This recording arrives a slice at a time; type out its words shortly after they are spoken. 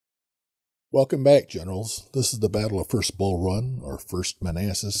Welcome back, Generals. This is the Battle of First Bull Run, or First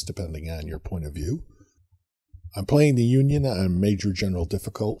Manassas, depending on your point of view. I'm playing the Union on Major General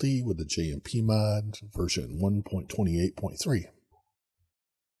difficulty with the J&P Mod, version 1.28.3.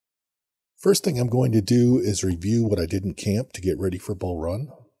 First thing I'm going to do is review what I did in camp to get ready for Bull Run.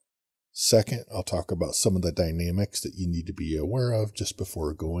 Second, I'll talk about some of the dynamics that you need to be aware of just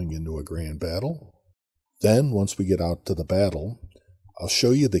before going into a grand battle. Then, once we get out to the battle, I'll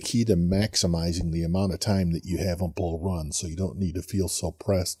show you the key to maximizing the amount of time that you have on Bull Run so you don't need to feel so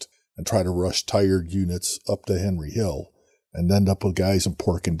pressed and try to rush tired units up to Henry Hill and end up with guys in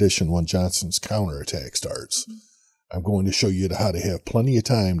poor condition when Johnson's counterattack starts. I'm going to show you how to have plenty of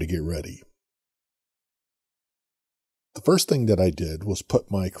time to get ready. The first thing that I did was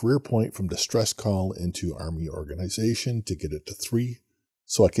put my career point from distress call into Army organization to get it to 3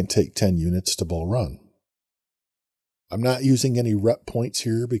 so I can take 10 units to Bull Run. I'm not using any rep points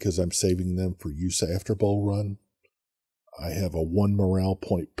here because I'm saving them for use after Bull Run. I have a 1 morale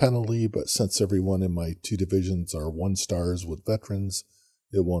point penalty, but since everyone in my 2 divisions are 1 stars with veterans,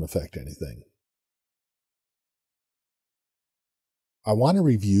 it won't affect anything. I want to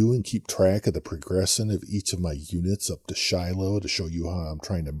review and keep track of the progression of each of my units up to Shiloh to show you how I'm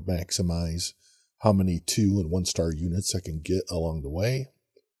trying to maximize how many 2 and 1 star units I can get along the way.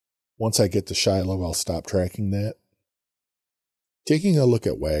 Once I get to Shiloh, I'll stop tracking that. Taking a look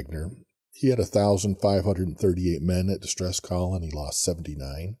at Wagner, he had 1,538 men at distress call and he lost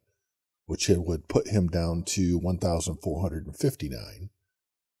 79, which would put him down to 1,459,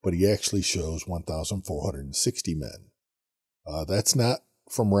 but he actually shows 1,460 men. That's not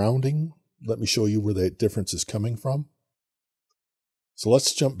from rounding. Let me show you where that difference is coming from. So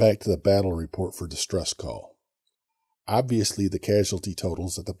let's jump back to the battle report for distress call. Obviously, the casualty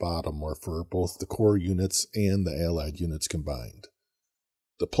totals at the bottom are for both the Corps units and the Allied units combined.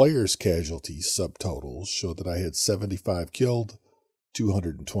 The players' casualties subtotals show that I had 75 killed,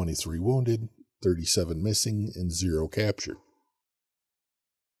 223 wounded, 37 missing, and 0 captured.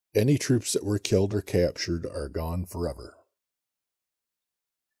 Any troops that were killed or captured are gone forever.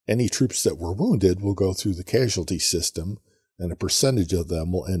 Any troops that were wounded will go through the casualty system, and a percentage of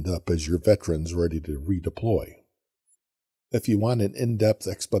them will end up as your veterans ready to redeploy. If you want an in-depth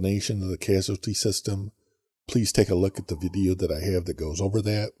explanation of the casualty system, please take a look at the video that I have that goes over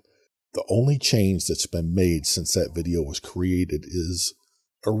that. The only change that's been made since that video was created is,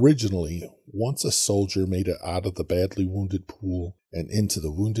 originally, once a soldier made it out of the badly wounded pool and into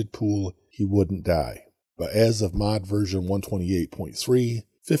the wounded pool, he wouldn't die. But as of mod version 128.3,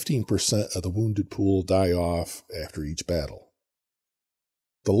 15% of the wounded pool die off after each battle.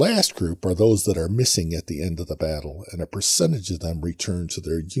 The last group are those that are missing at the end of the battle, and a percentage of them return to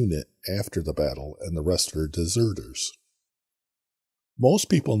their unit after the battle, and the rest are deserters. Most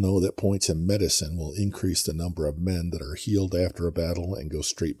people know that points in medicine will increase the number of men that are healed after a battle and go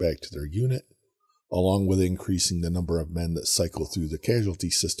straight back to their unit, along with increasing the number of men that cycle through the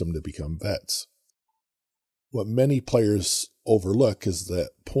casualty system to become vets. What many players overlook is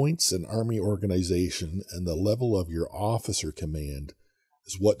that points in Army organization and the level of your officer command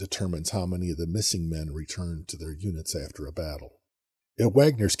is what determines how many of the missing men return to their units after a battle. In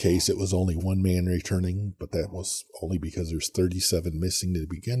Wagner's case, it was only 1 man returning, but that was only because there's 37 missing to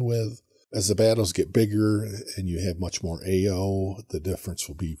begin with. As the battles get bigger and you have much more AO, the difference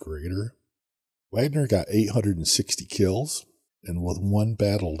will be greater. Wagner got 860 kills, and with 1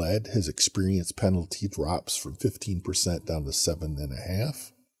 battle led, his experience penalty drops from 15% down to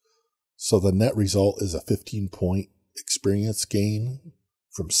 7.5%. So the net result is a 15-point experience gain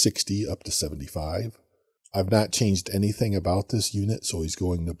from 60 up to 75. I've not changed anything about this unit, so he's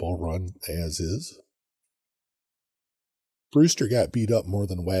going to Bull Run as is. Brewster got beat up more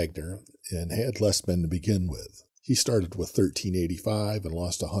than Wagner and had less men to begin with. He started with 1385 and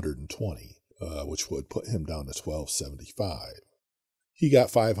lost 120, which would put him down to 1275. He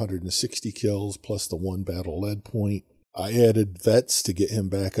got 560 kills plus the 1 battle lead point. I added vets to get him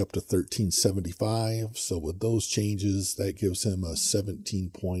back up to 1375, so with those changes, that gives him a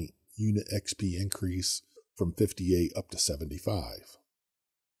 17-point unit XP increase from 58 up to 75.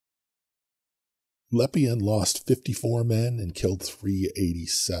 Lepian lost 54 men and killed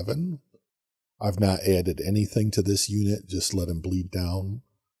 387. I've not added anything to this unit, just let him bleed down.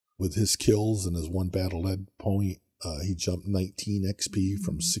 With his kills and his 1 battle lead point, he jumped 19 XP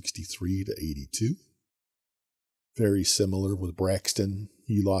from 63 to 82. Very similar with Braxton.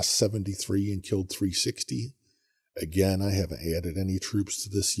 He lost 73 and killed 360. Again, I haven't added any troops to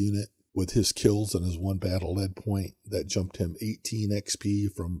this unit. With his kills and his 1 battle lead point, that jumped him 18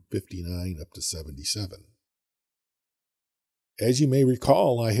 XP from 59 up to 77. As you may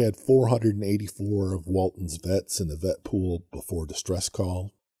recall, I had 484 of Walton's vets in the vet pool before the stress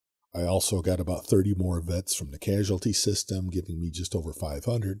call. I also got about 30 more vets from the casualty system, giving me just over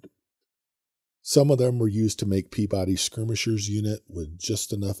 500. Some of them were used to make Peabody's Skirmishers unit with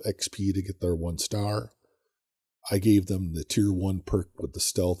just enough XP to get their 1 star. I gave them the Tier 1 perk with the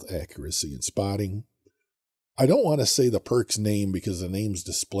stealth, accuracy, and spotting. I don't want to say the perk's name because the names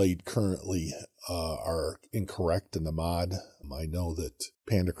displayed currently are incorrect in the mod. I know that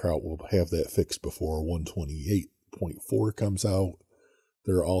Pandakraut will have that fixed before 1.28.3 comes out.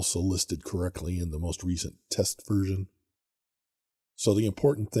 They're also listed correctly in the most recent test version. So the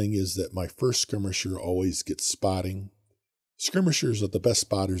important thing is that my first skirmisher always gets spotting. Skirmishers are the best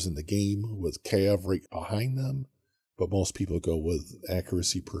spotters in the game with Cav right behind them, but most people go with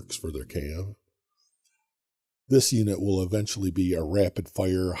accuracy perks for their Cav. This unit will eventually be a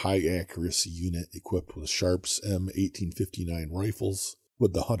rapid-fire, high-accuracy unit equipped with Sharp's M1859 rifles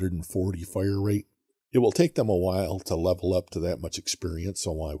with the 140 fire rate. It will take them a while to level up to that much experience,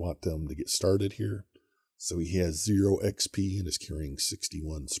 so I want them to get started here. So he has 0 XP and is carrying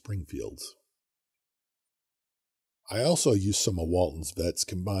 61 Springfields. I also used some of Walton's vets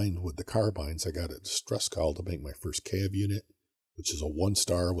combined with the carbines I got at the stress call to make my first Cav unit, which is a 1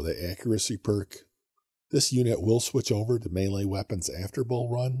 star with an accuracy perk. This unit will switch over to melee weapons after Bull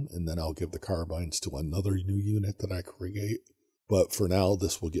Run, and then I'll give the carbines to another new unit that I create. But for now,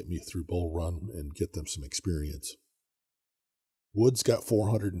 this will get me through Bull Run and get them some experience. Woods got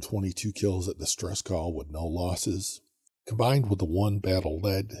 422 kills at the stress call with no losses. Combined with the 1 battle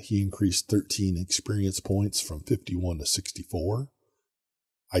led, he increased 13 experience points from 51 to 64.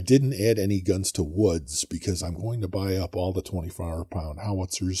 I didn't add any guns to Woods because I'm going to buy up all the 24-pound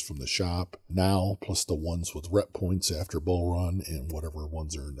howitzers from the shop now, plus the ones with rep points after Bull Run and whatever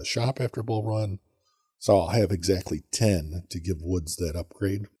ones are in the shop after Bull Run. So I'll have exactly 10 to give Woods that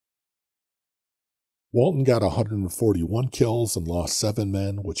upgrade. Walton got 141 kills and lost 7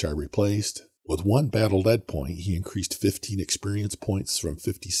 men, which I replaced. With 1 battle lead point, he increased 15 experience points from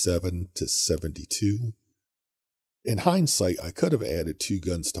 57 to 72. In hindsight, I could have added 2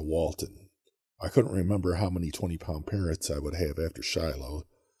 guns to Walton. I couldn't remember how many 20-pound parrots I would have after Shiloh,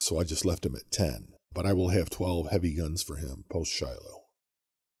 so I just left him at 10. But I will have 12 heavy guns for him post-Shiloh.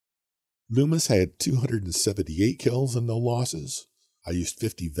 Loomis had 278 kills and no losses. I used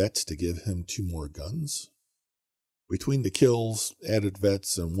 50 vets to give him 2 more guns. Between the kills, added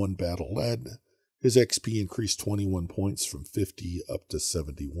vets, and 1 battle lead, his XP increased 21 points from 50 up to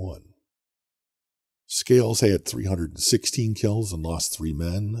 71. Scales had 316 kills and lost 3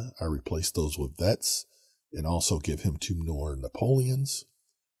 men. I replaced those with vets and also give him 2 more Napoleons.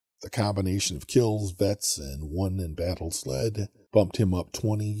 The combination of kills, vets, and 1 in battle sled bumped him up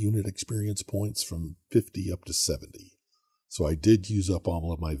 20 unit experience points from 50 up to 70. So I did use up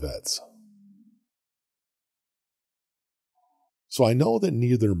all of my vets. So I know that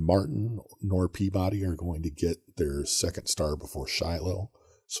neither Martin nor Peabody are going to get their 2nd star before Shiloh,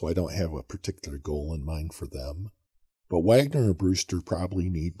 so I don't have a particular goal in mind for them. But Wagner and Brewster probably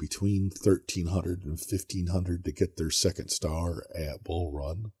need between 1,300 and 1,500 to get their 2nd star at Bull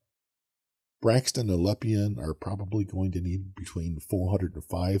Run. Braxton and Lepian are probably going to need between 400 and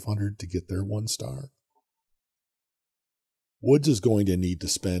 500 to get their 1 star. Woods is going to need to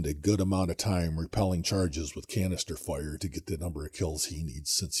spend a good amount of time repelling charges with canister fire to get the number of kills he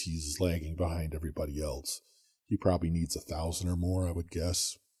needs since he's lagging behind everybody else. He probably needs 1,000 or more, I would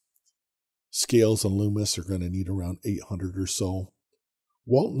guess. Scales and Loomis are going to need around 800 or so.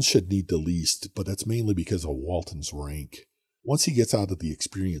 Walton should need the least, but that's mainly because of Walton's rank. Once he gets out of the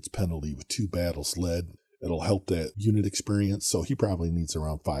experience penalty with 2 battles led, it'll help that unit experience, so he probably needs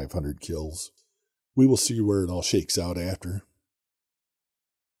around 500 kills. We will see where it all shakes out after.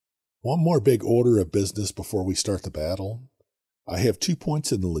 One more big order of business before we start the battle. I have 2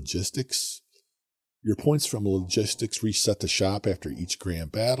 points in the logistics. Your points from logistics reset the shop after each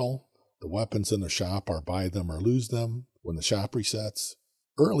grand battle. The weapons in the shop are buy them or lose them when the shop resets.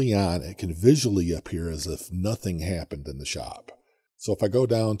 Early on, it can visually appear as if nothing happened in the shop. So if I go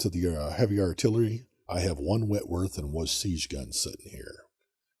down to the heavy artillery, I have 1 Whitworth and was siege guns sitting here.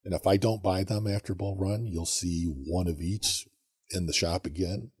 And if I don't buy them after Bull Run, you'll see 1 of each in the shop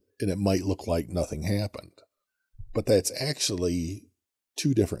again, and it might look like nothing happened. But that's actually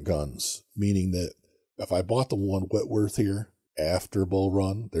 2 different guns, meaning that if I bought the 1 Whitworth here after Bull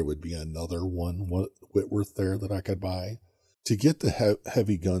Run, there would be another 1 Whitworth there that I could buy. To get the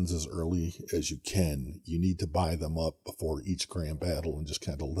heavy guns as early as you can, you need to buy them up before each grand battle and just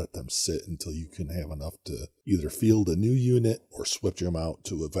kind of let them sit until you can have enough to either field a new unit or switch them out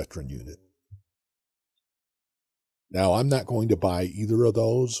to a veteran unit. Now, I'm not going to buy either of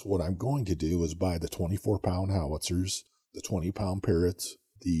those. What I'm going to do is buy the 24-pound howitzers, the 20-pound Parrots,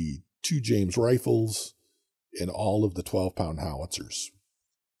 the 2 James rifles, and all of the 12-pound howitzers.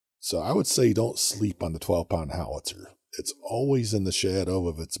 So I would say don't sleep on the 12-pound howitzer. It's always in the shadow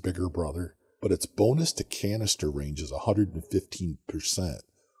of its bigger brother, but its bonus to canister range is 115%,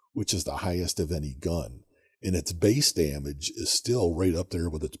 which is the highest of any gun, and its base damage is still right up there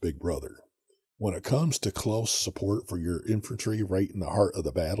with its big brother. When it comes to close support for your infantry right in the heart of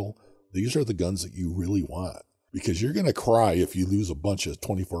the battle, these are the guns that you really want, because you're going to cry if you lose a bunch of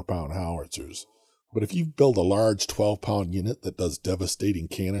 24-pound howitzers. But if you build a large 12-pound unit that does devastating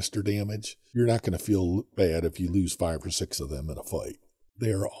canister damage, you're not going to feel bad if you lose 5 or 6 of them in a fight.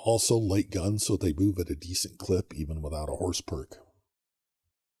 They are also light guns, so they move at a decent clip even without a horse perk.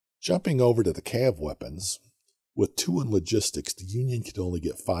 Jumping over to the cav weapons, with 2 in logistics, the Union could only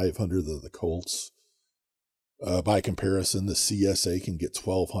get 500 of the Colts. By comparison, the CSA can get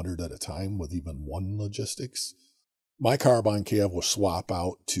 1,200 at a time with even 1 in logistics. My carbine cav will swap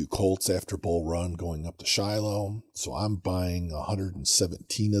out to Colts after Bull Run going up to Shiloh, so I'm buying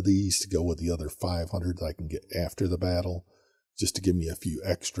 117 of these to go with the other 500 that I can get after the battle, just to give me a few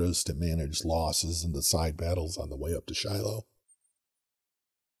extras to manage losses in the side battles on the way up to Shiloh.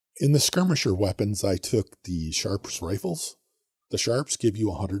 In the skirmisher weapons, I took the Sharps rifles. The Sharps give you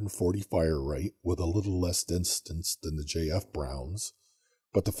 140 fire rate with a little less distance than the JF Browns,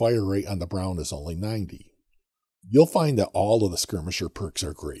 but the fire rate on the Brown is only 90. You'll find that all of the skirmisher perks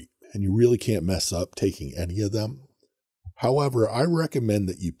are great, and you really can't mess up taking any of them. However, I recommend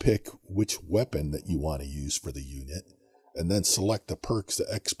that you pick which weapon that you want to use for the unit, and then select the perks that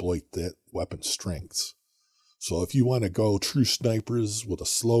exploit that weapon's strengths. So if you want to go true snipers with a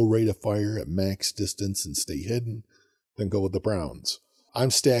slow rate of fire at max distance and stay hidden, then go with the Browns. I'm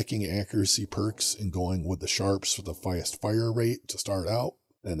stacking accuracy perks and going with the Sharps for the highest fire rate to start out,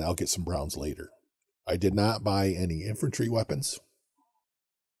 and I'll get some Browns later. I did not buy any infantry weapons.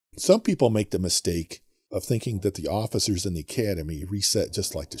 Some people make the mistake of thinking that the officers in the academy reset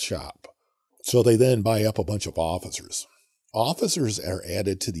just like the shop. So they then buy up a bunch of officers. Officers are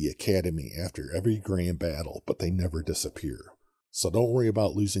added to the academy after every grand battle, but they never disappear. So don't worry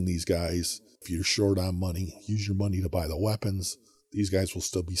about losing these guys. If you're short on money, use your money to buy the weapons. These guys will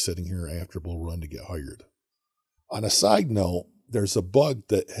still be sitting here after Bull Run to get hired. On a side note, there's a bug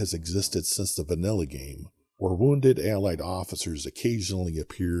that has existed since the vanilla game, where wounded Allied officers occasionally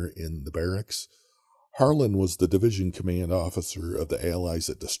appear in the barracks. Harlan was the division command officer of the Allies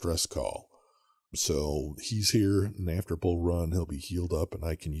at Distress Call. So he's here, and after Bull Run, he'll be healed up, and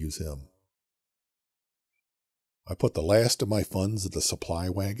I can use him. I put the last of my funds at the supply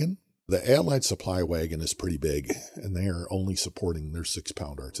wagon. The Allied supply wagon is pretty big, and they are only supporting their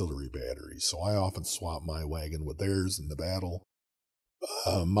 6-pound artillery batteries, so I often swap my wagon with theirs in the battle.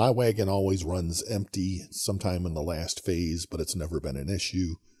 My wagon always runs empty sometime in the last phase, but it's never been an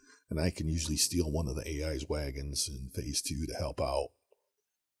issue, and I can usually steal one of the AI's wagons in phase 2 to help out.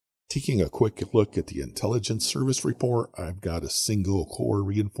 Taking a quick look at the intelligence service report, I've got a single core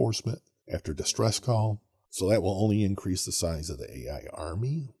reinforcement after distress call, so that will only increase the size of the AI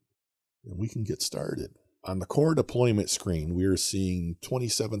army, and we can get started. On the core deployment screen, we are seeing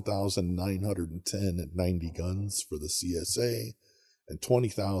 27,910 at 90 guns for the CSA, and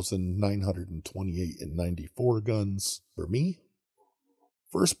 20,928 and 94 guns for me.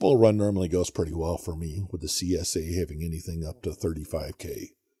 First Bull Run normally goes pretty well for me, with the CSA having anything up to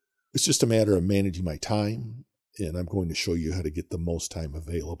 35k. It's just a matter of managing my time, and I'm going to show you how to get the most time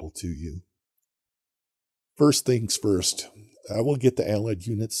available to you. First things first, I will get the Allied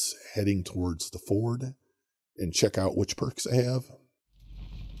units heading towards the ford and check out which perks I have.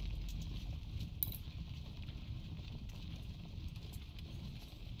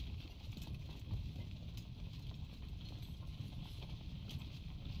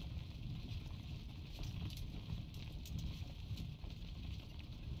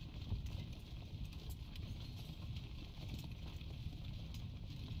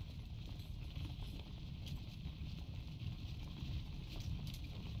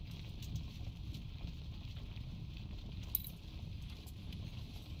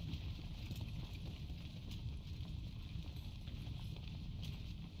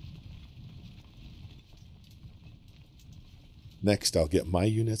 Next, I'll get my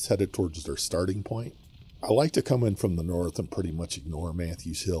units headed towards their starting point. I like to come in from the north and pretty much ignore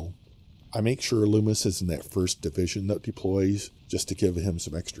Matthews Hill. I make sure Loomis is in that first division that deploys, just to give him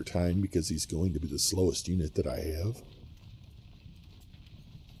some extra time because he's going to be the slowest unit that I have.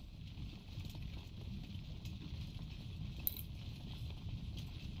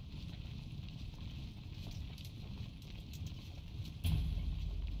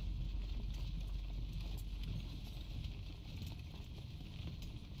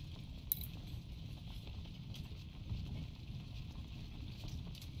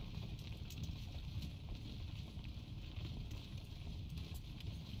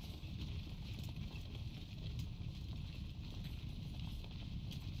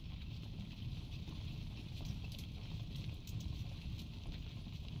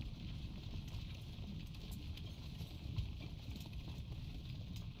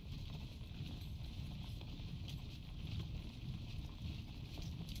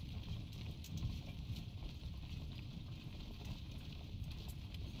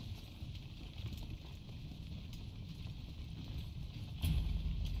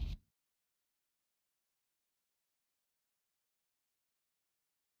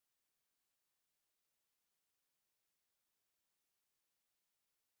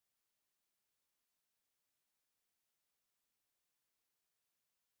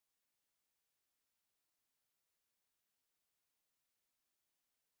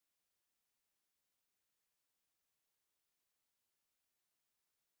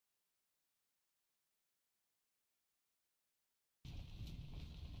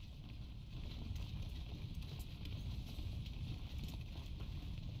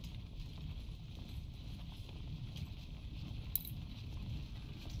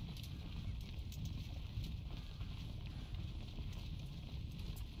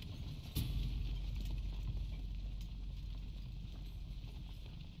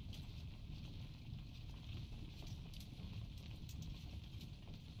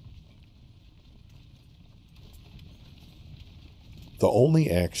 The only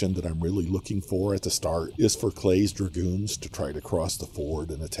action that I'm really looking for at the start is for Clay's Dragoons to try to cross the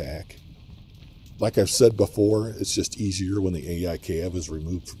ford and attack. Like I've said before, it's just easier when the AI cav is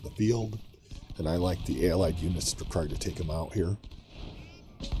removed from the field, and I like the allied units to try to take them out here.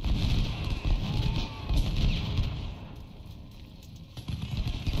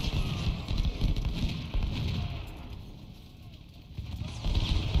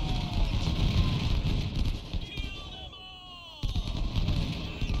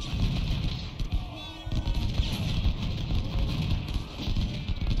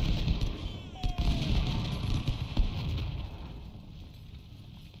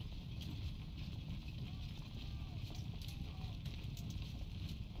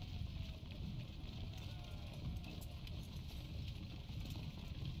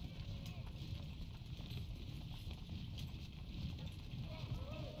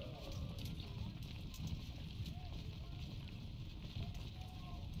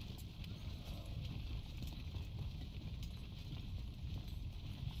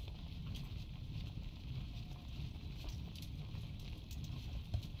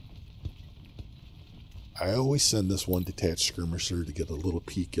 I always send this one detached skirmisher to get a little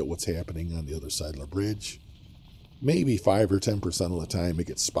peek at what's happening on the other side of the bridge. Maybe 5 or 10% of the time it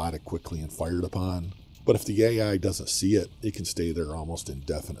gets spotted quickly and fired upon, but if the AI doesn't see it, it can stay there almost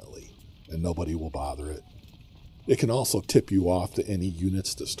indefinitely, and nobody will bother it. It can also tip you off to any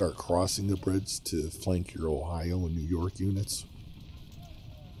units that start crossing the bridge to flank your Ohio and New York units.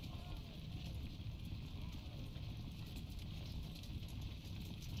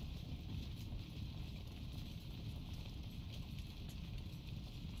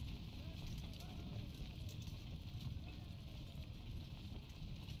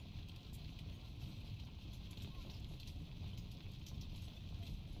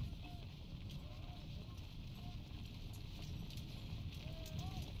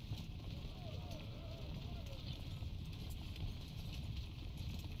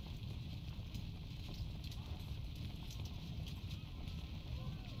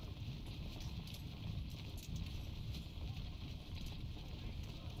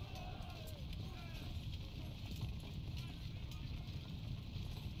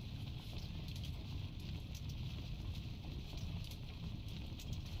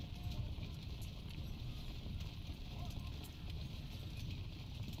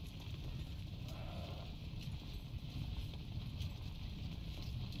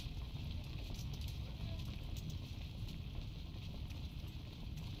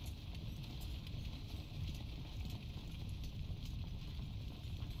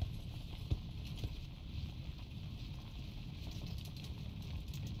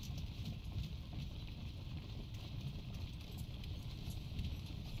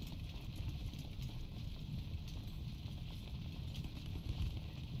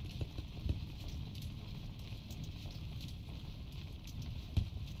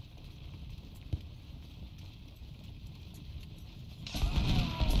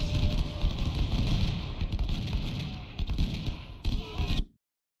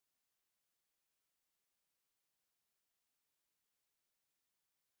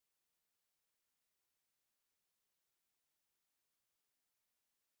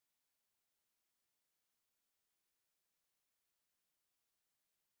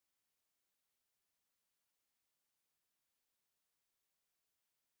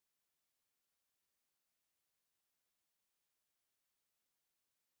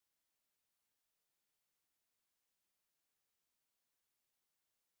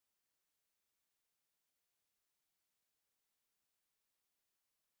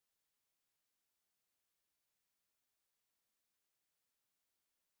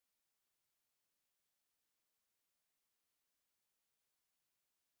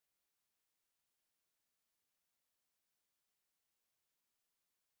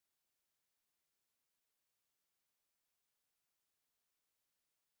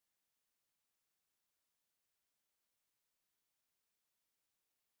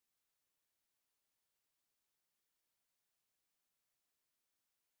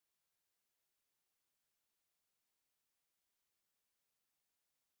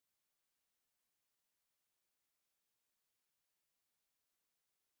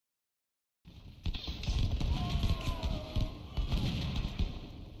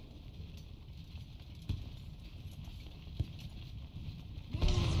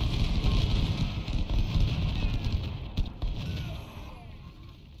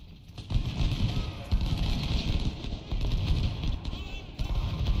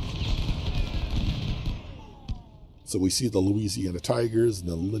 So we see the Louisiana Tigers and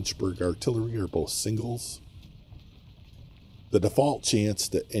the Lynchburg Artillery are both singles. The default chance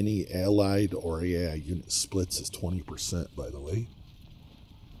that any allied or AI unit splits is 20%, by the way.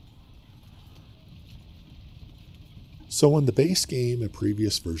 So in the base game and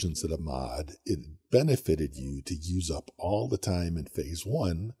previous versions of the mod, it benefited you to use up all the time in Phase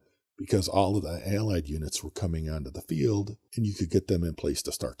 1 because all of the allied units were coming onto the field and you could get them in place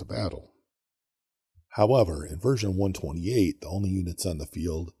to start the battle. However, in version 1.28, the only units on the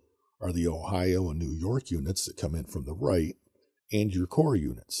field are the Ohio and New York units that come in from the right and your core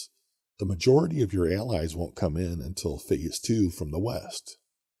units. The majority of your allies won't come in until Phase 2 from the west.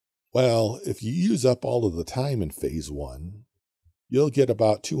 Well, if you use up all of the time in Phase 1, you'll get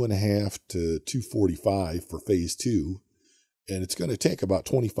about 2.5 to 2:45 for Phase 2, and it's going to take about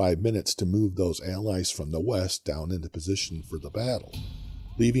 25 minutes to move those allies from the west down into position for the battle,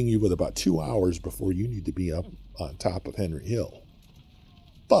 leaving you with about 2 hours before you need to be up on top of Henry Hill.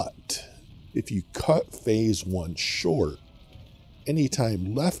 But if you cut Phase 1 short, any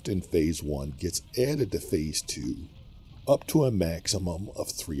time left in Phase 1 gets added to Phase 2 up to a maximum of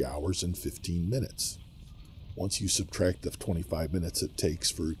 3 hours and 15 minutes. Once you subtract the 25 minutes it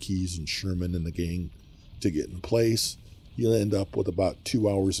takes for Keyes and Sherman and the gang to get in place, you'll end up with about 2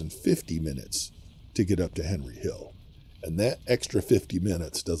 hours and 50 minutes to get up to Henry Hill. And that extra 50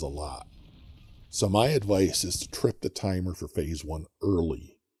 minutes does a lot. So my advice is to trip the timer for Phase 1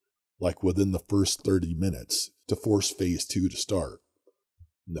 early, like within the first 30 minutes, to force Phase 2 to start.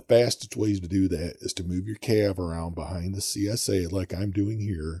 And the fastest way to do that is to move your cav around behind the CSA like I'm doing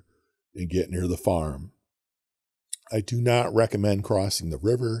here and get near the farm. I do not recommend crossing the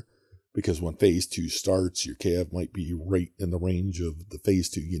river because when Phase 2 starts, your cav might be right in the range of the Phase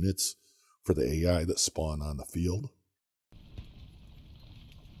 2 units for the AI that spawn on the field.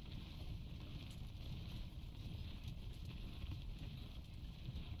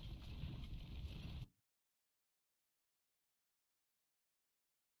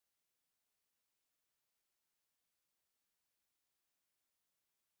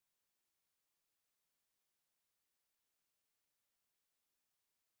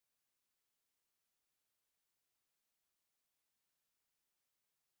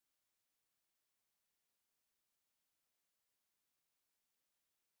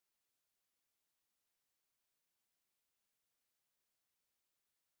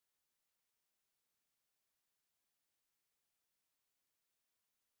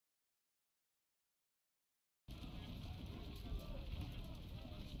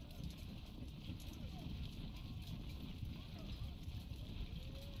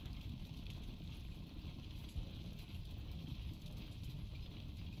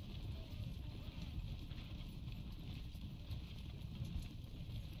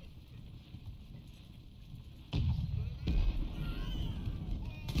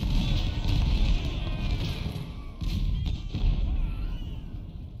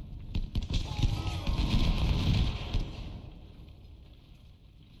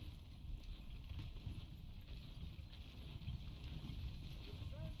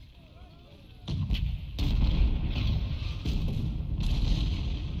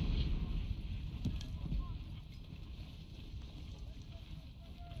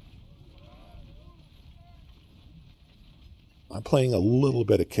 I'm playing a little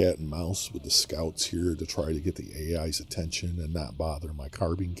bit of cat and mouse with the scouts here to try to get the AI's attention and not bother my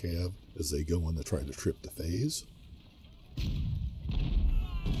carbine cav as they go in to try to trip the phase.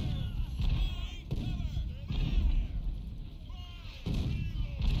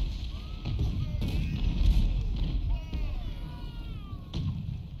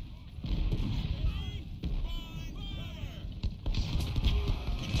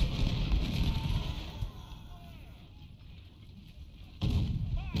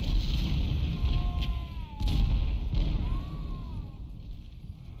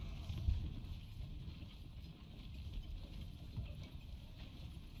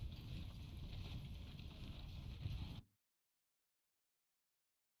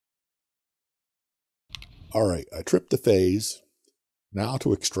 Alright, I tripped the phase. Now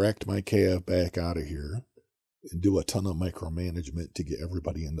to extract my cav back out of here and do a ton of micromanagement to get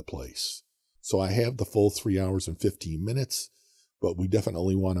everybody into place. So I have the full 3 hours and 15 minutes, but we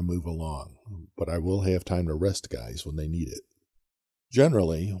definitely want to move along. But I will have time to rest guys when they need it.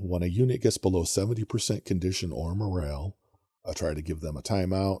 Generally, when a unit gets below 70% condition or morale, I try to give them a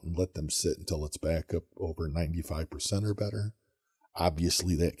timeout and let them sit until it's back up over 95% or better.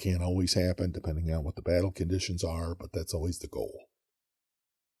 Obviously, that can't always happen depending on what the battle conditions are, but that's always the goal.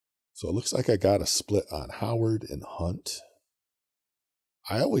 So it looks like I got a split on Howard and Hunt.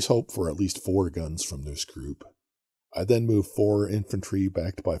 I always hope for at least 4 guns from this group. I then move 4 infantry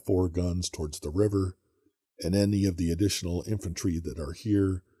backed by 4 guns towards the river, And any of the additional infantry that are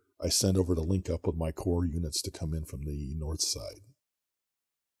here, I send over to link up with my core units to come in from the north side.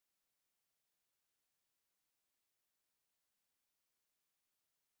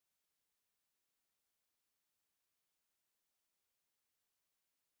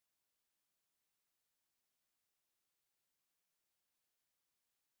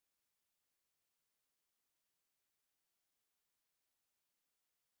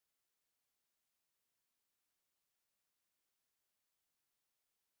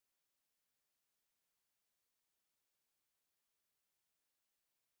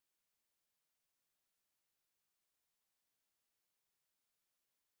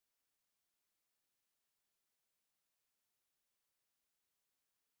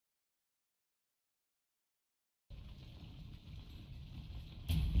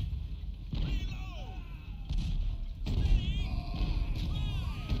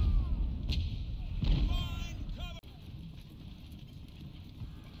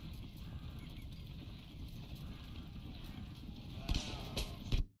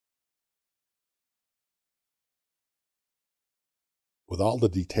 With all the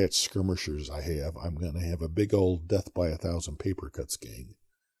detached skirmishers I have, I'm going to have a big old death by 1,000 paper cuts gang,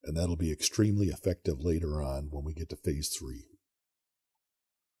 and that'll be extremely effective later on when we get to Phase 3.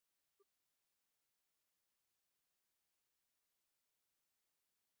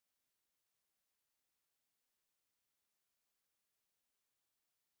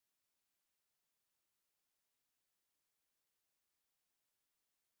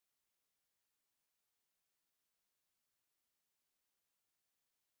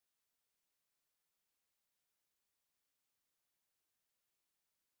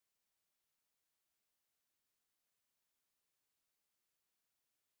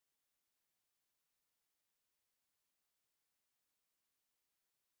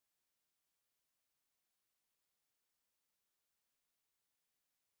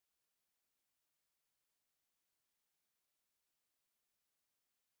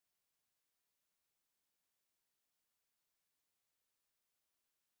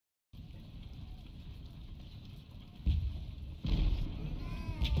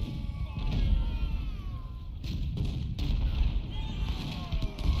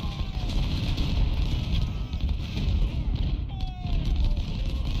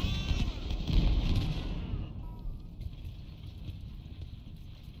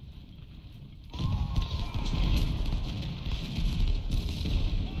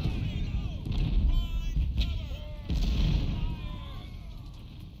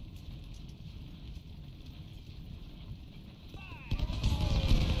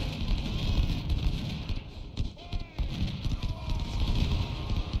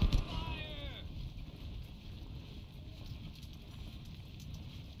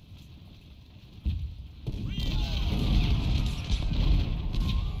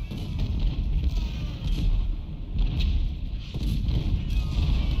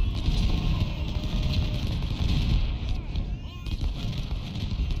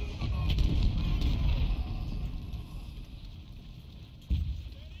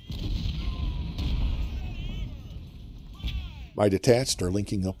 My detached are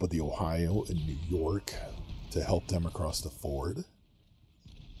linking up with the Ohio and New York to help them across the ford.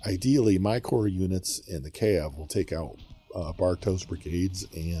 Ideally, my core units and the Cav will take out Bartow's brigades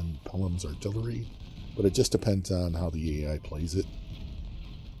and Pelham's artillery, but it just depends on how the AI plays it.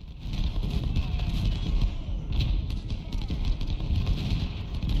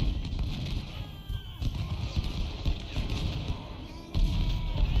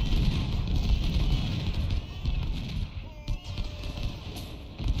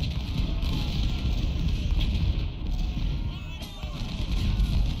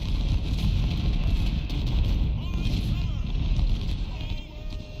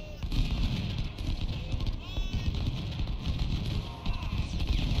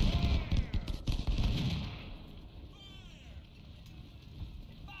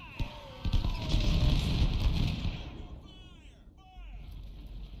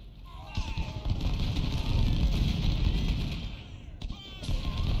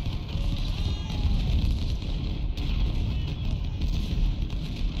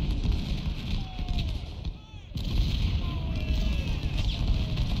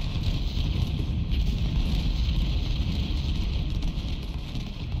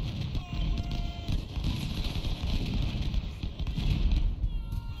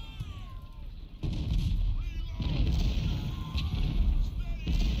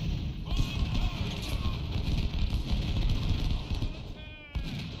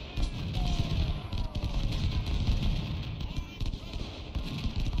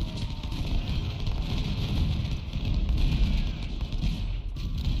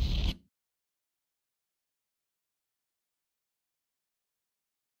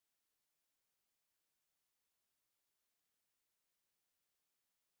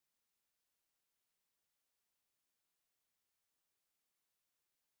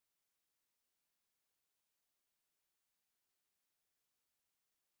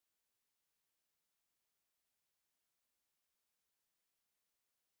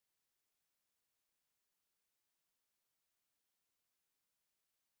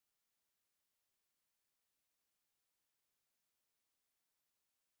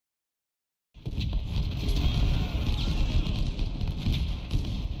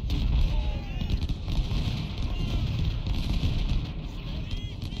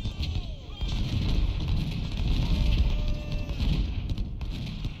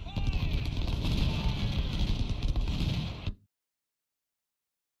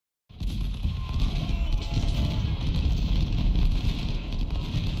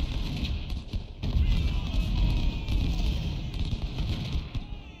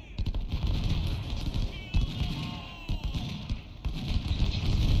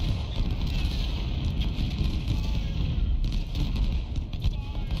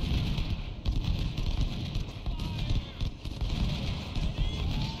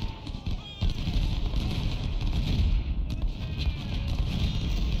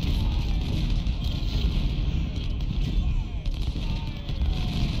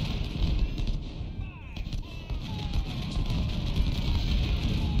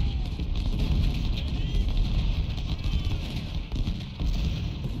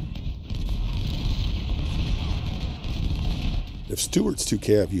 If Stewart's 2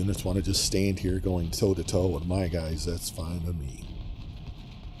 cav units want to just stand here going toe-to-toe with my guys, that's fine with me.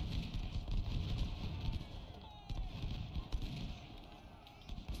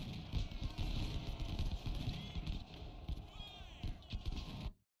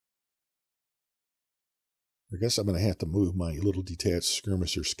 I guess I'm going to have to move my little detached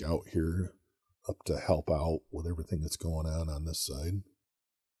skirmisher scout here up to help out with everything that's going on this side.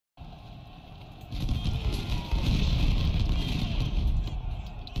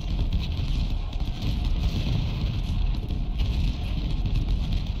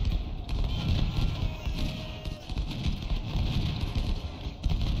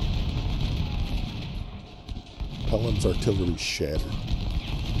 Pelham's artillery shattered.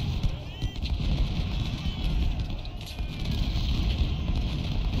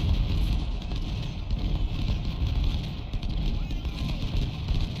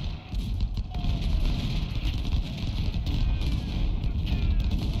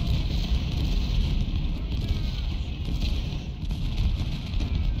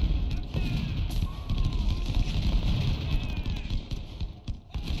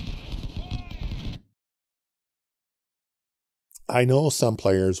 I know some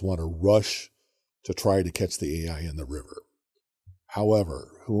players want to rush to try to catch the AI in the river. However,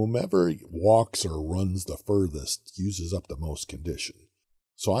 whomever walks or runs the furthest uses up the most condition.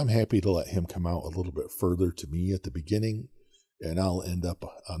 So I'm happy to let him come out a little bit further to me at the beginning, and I'll end up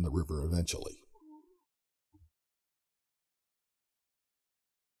on the river eventually.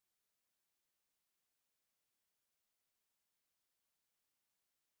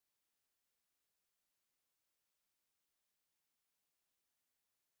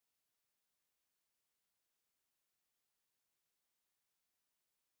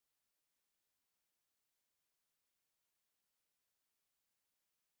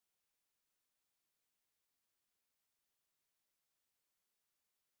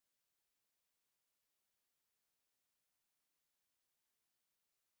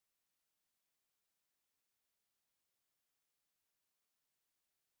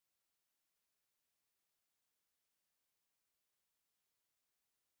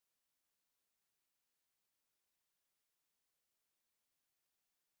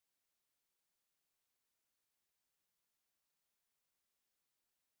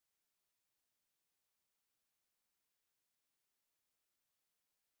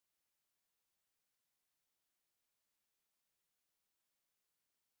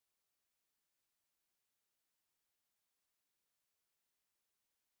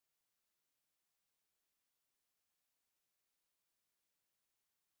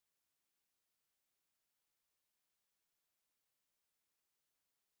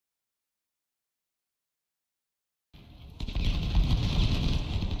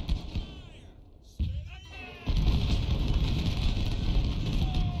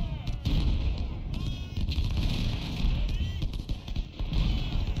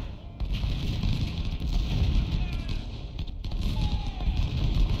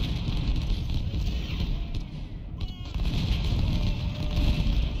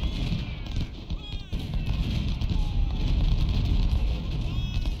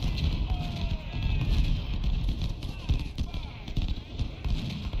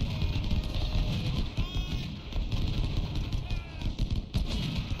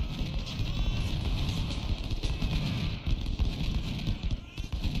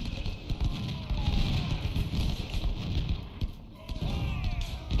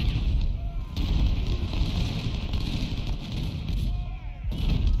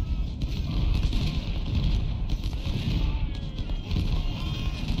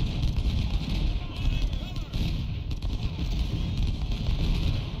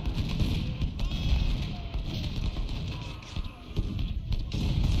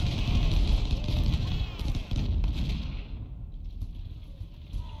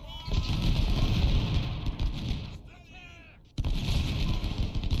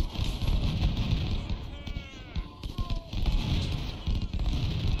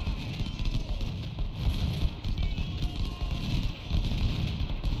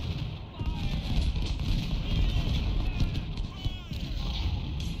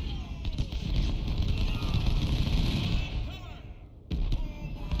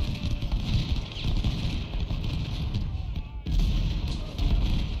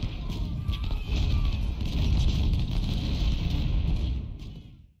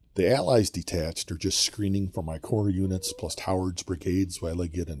 The Allies detached are just screening for my core units plus Howard's brigades while they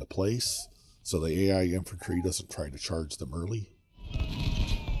get into place, so the AI infantry doesn't try to charge them early.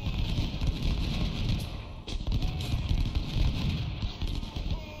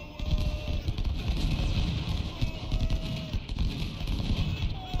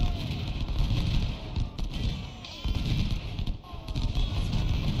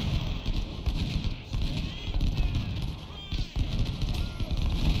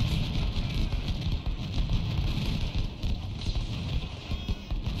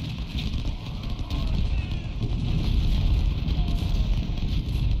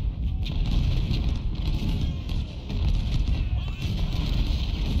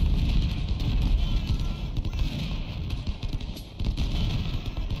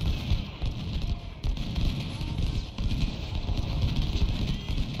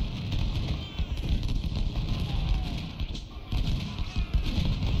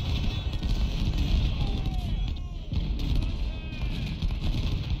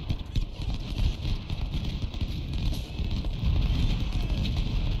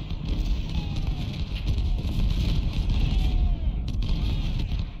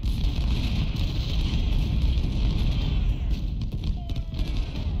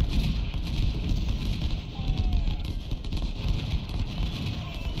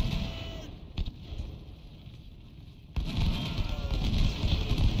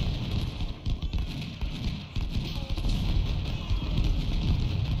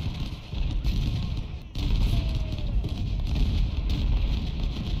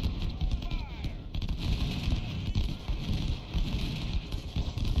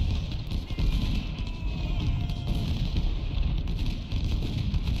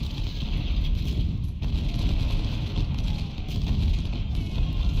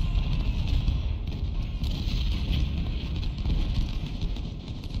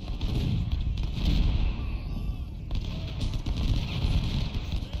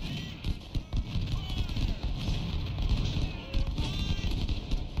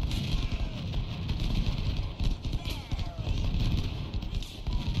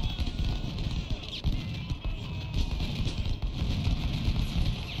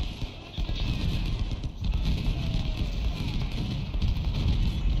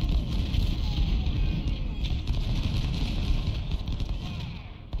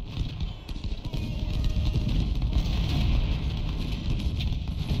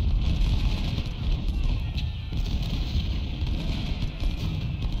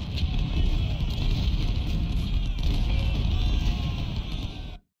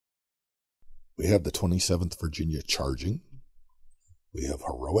 have the 27th Virginia charging. We have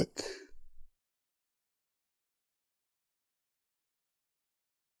Heroic.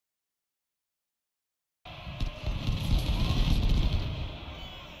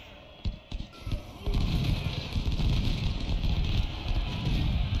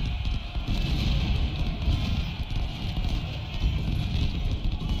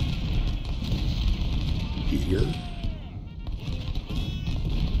 Here.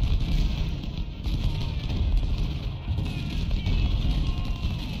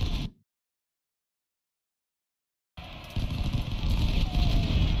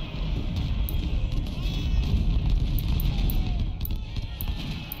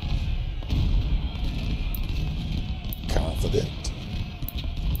 Confident.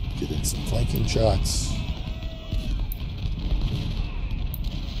 Getting some flanking shots.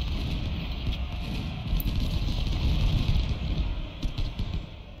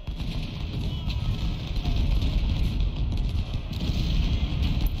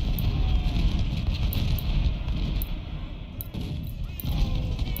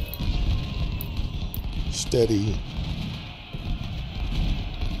 Steady.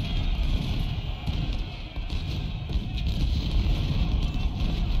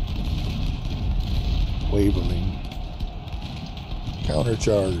 Wavering.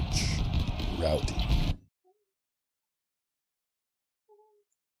 Countercharge. Routing.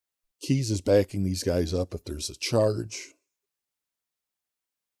 Keys is backing these guys up if there's a charge.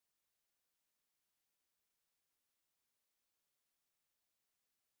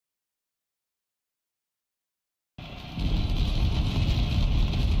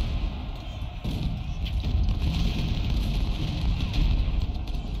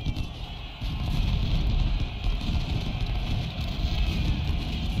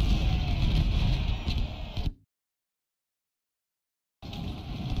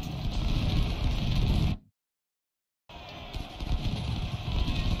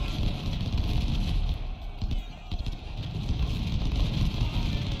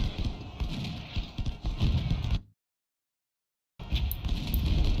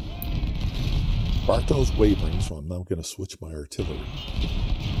 Bartow's wavering, so I'm now going to switch my artillery.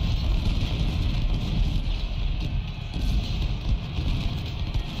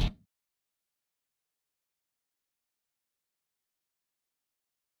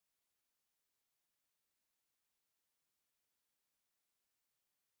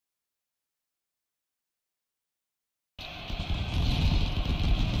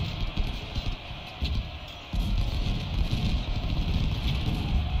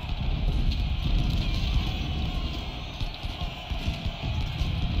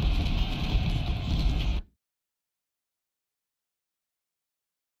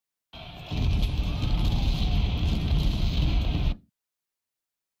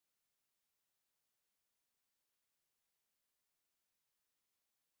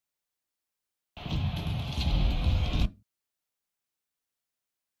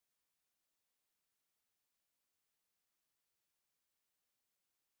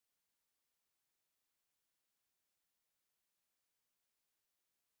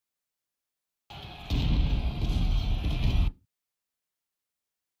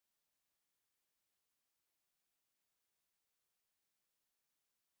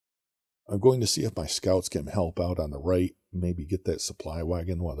 I'm going to see if my scouts can help out on the right, maybe get that supply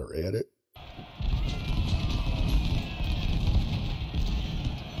wagon while they're at it.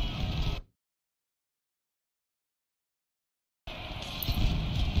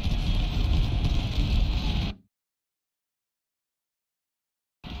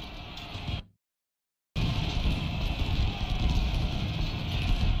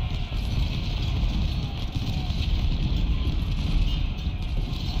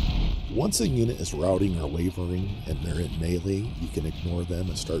 Once a unit is routing or wavering and they're in melee, you can ignore them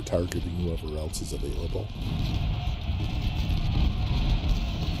and start targeting whoever else is available.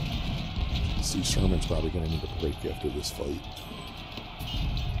 See, Sherman's probably going to need a break after this fight.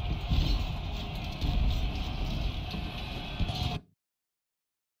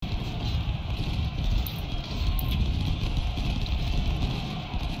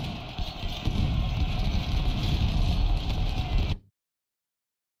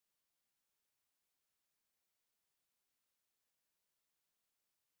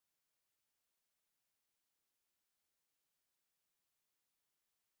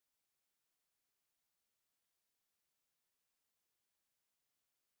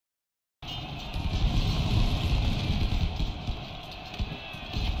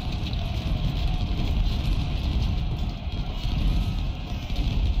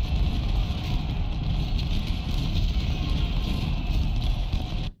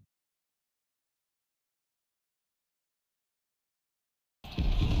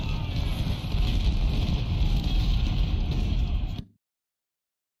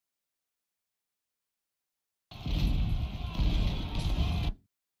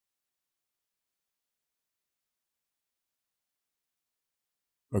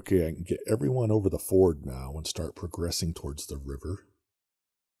 Okay, I can get everyone over the ford now and start progressing towards the river.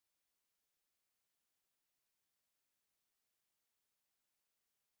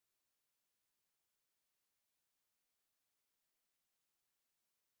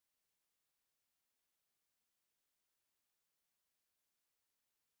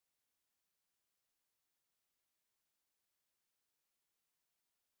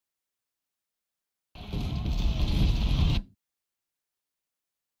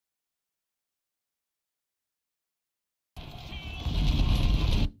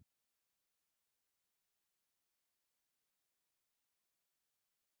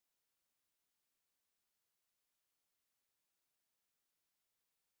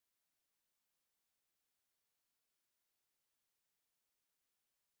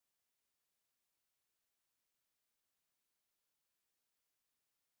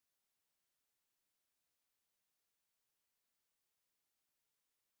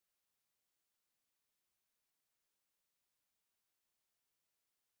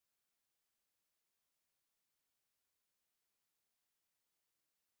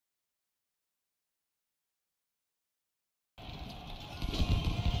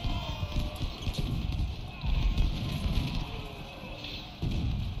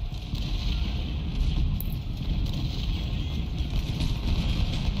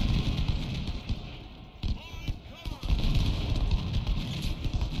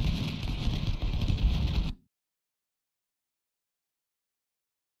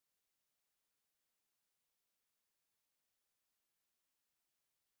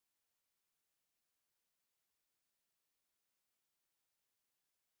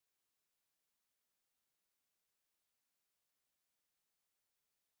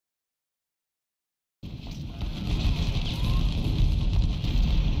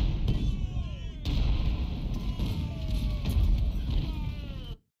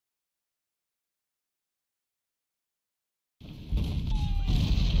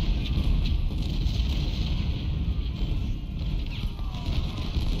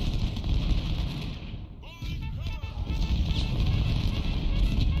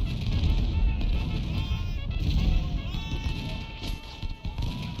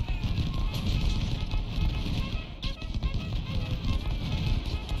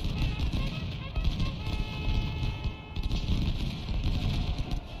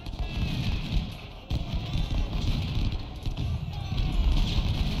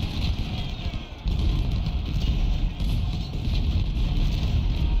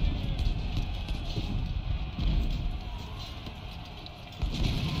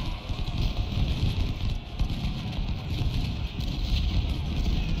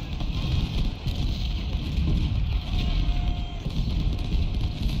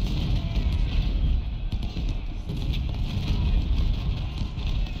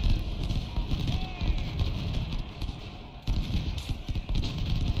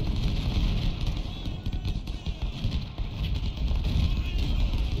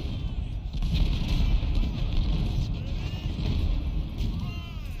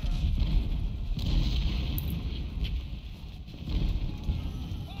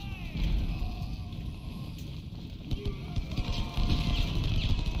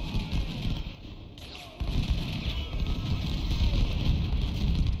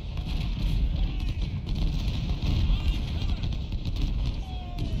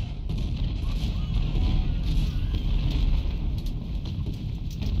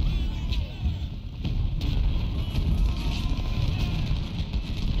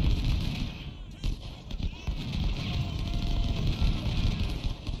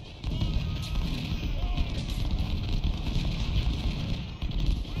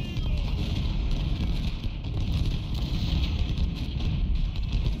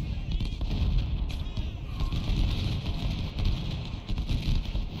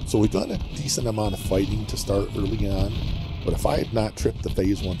 So we've done a decent amount of fighting to start early on, but if I had not tripped the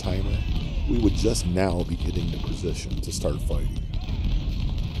phase 1 timer, we would just now be getting the position to start fighting.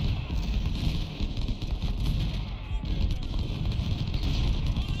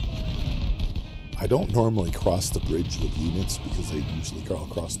 I don't normally cross the bridge with units because they usually go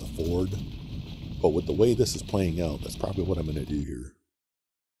across the ford, but with the way this is playing out, that's probably what I'm going to do here.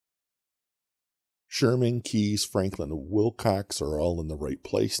 Sherman, Keyes, Franklin, and Wilcox are all in the right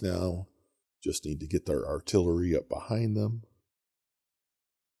place now. Just need to get their artillery up behind them.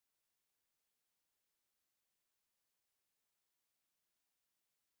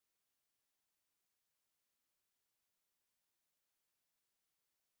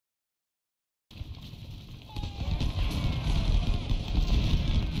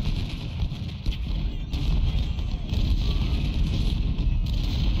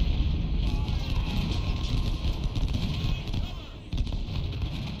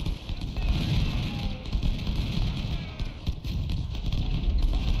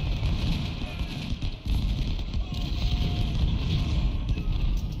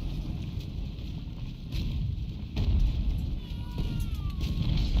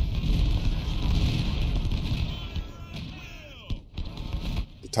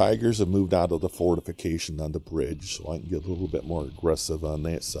 Tigers have moved out of the fortification on the bridge, so I can get a little bit more aggressive on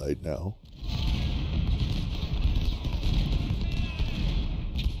that side now.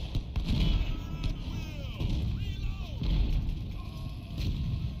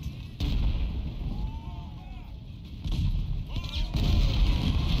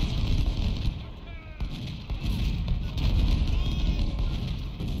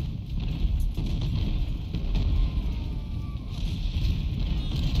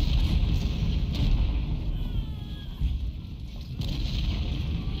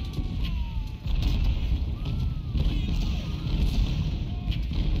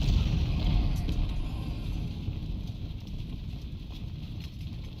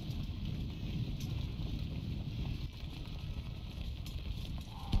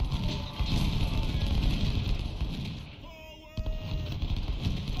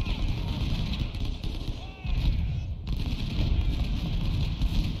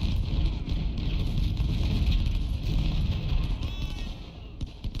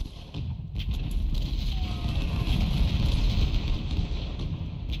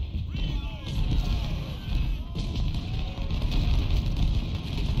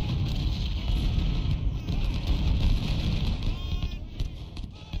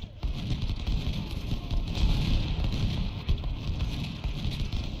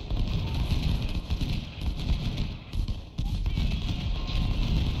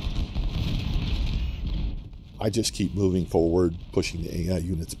 I just keep moving forward, pushing the AI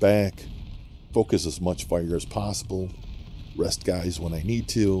units back, focus as much fire as possible, rest guys when I need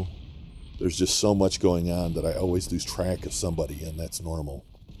to. There's just so much going on that I always lose track of somebody, and that's normal.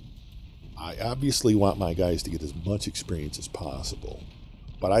 I obviously want my guys to get as much experience as possible,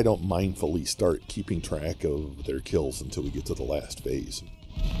 but I don't mindfully start keeping track of their kills until we get to the last phase.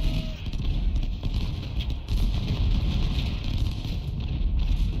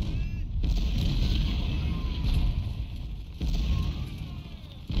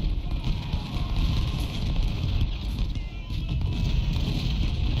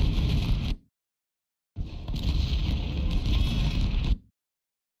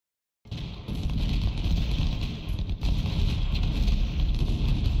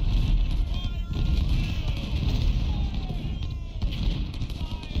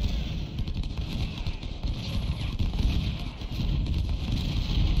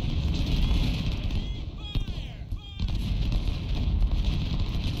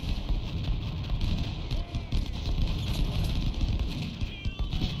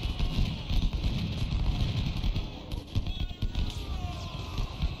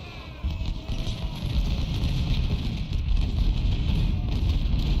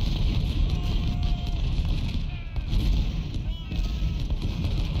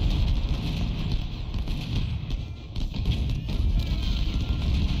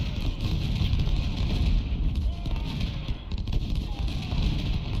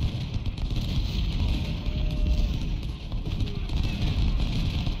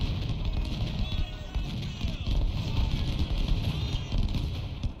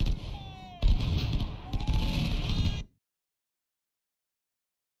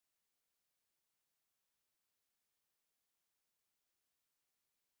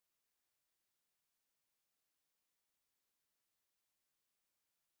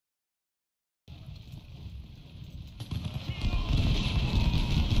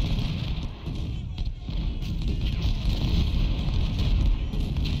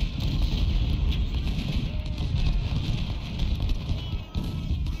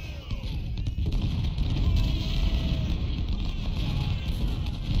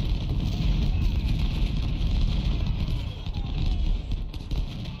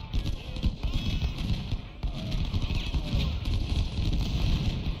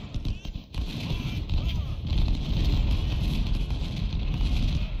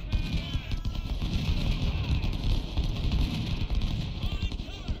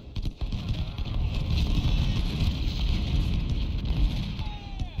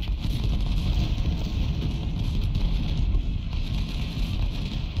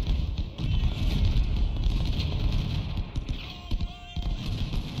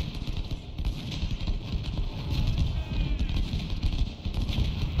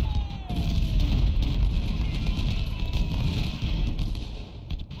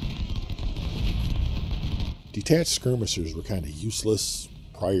 Detached skirmishers were kind of useless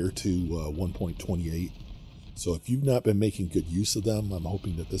prior to 1.28, so if you've not been making good use of them, I'm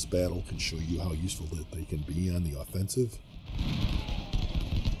hoping that this battle can show you how useful that they can be on the offensive.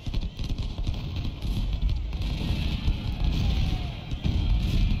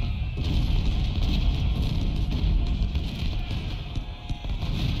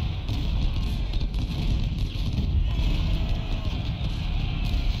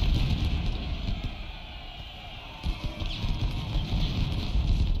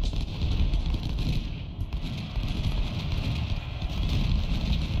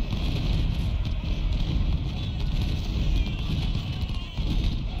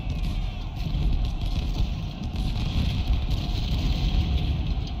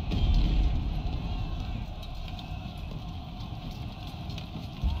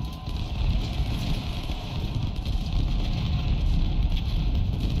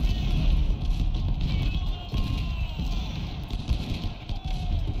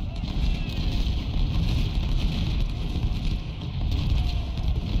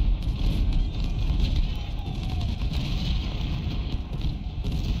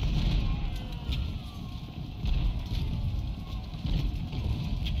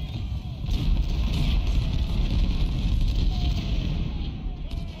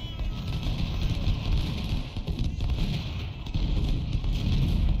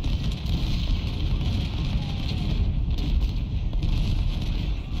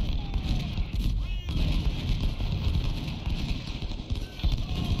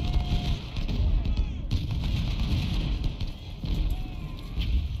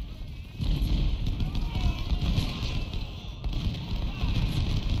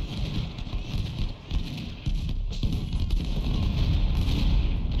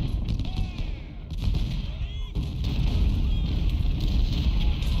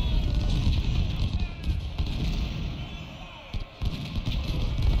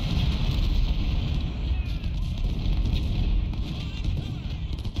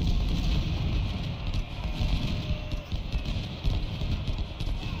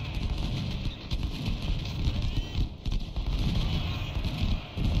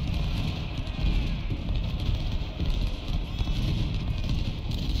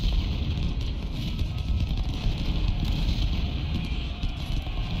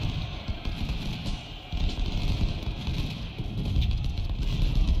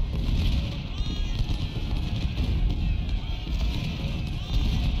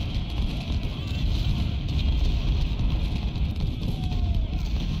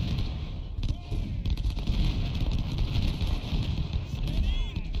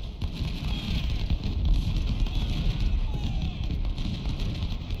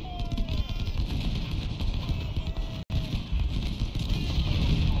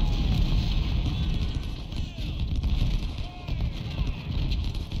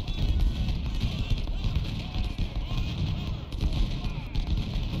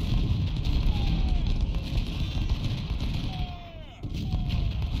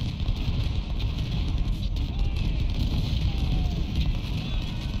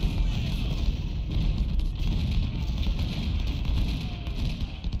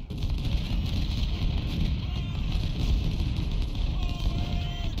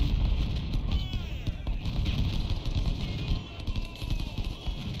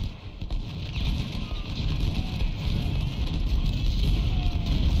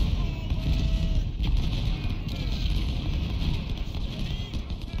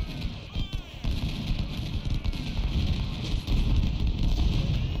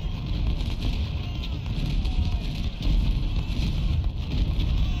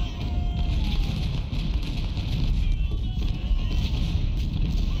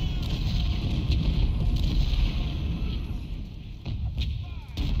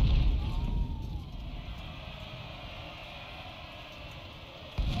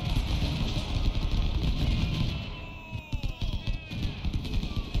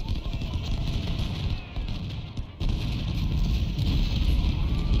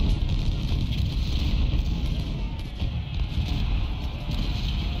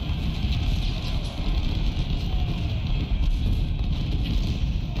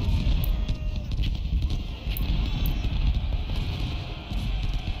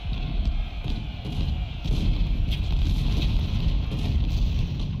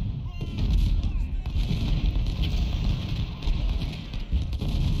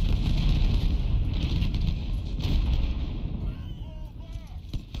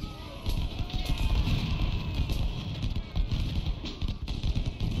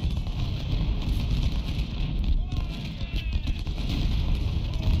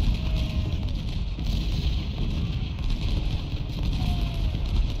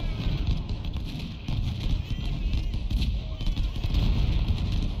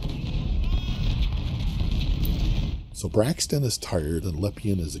 So Braxton is tired and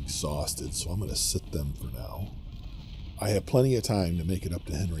Lepian is exhausted, so I'm going to sit them for now. I have plenty of time to make it up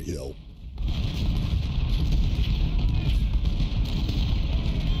to Henry Hill.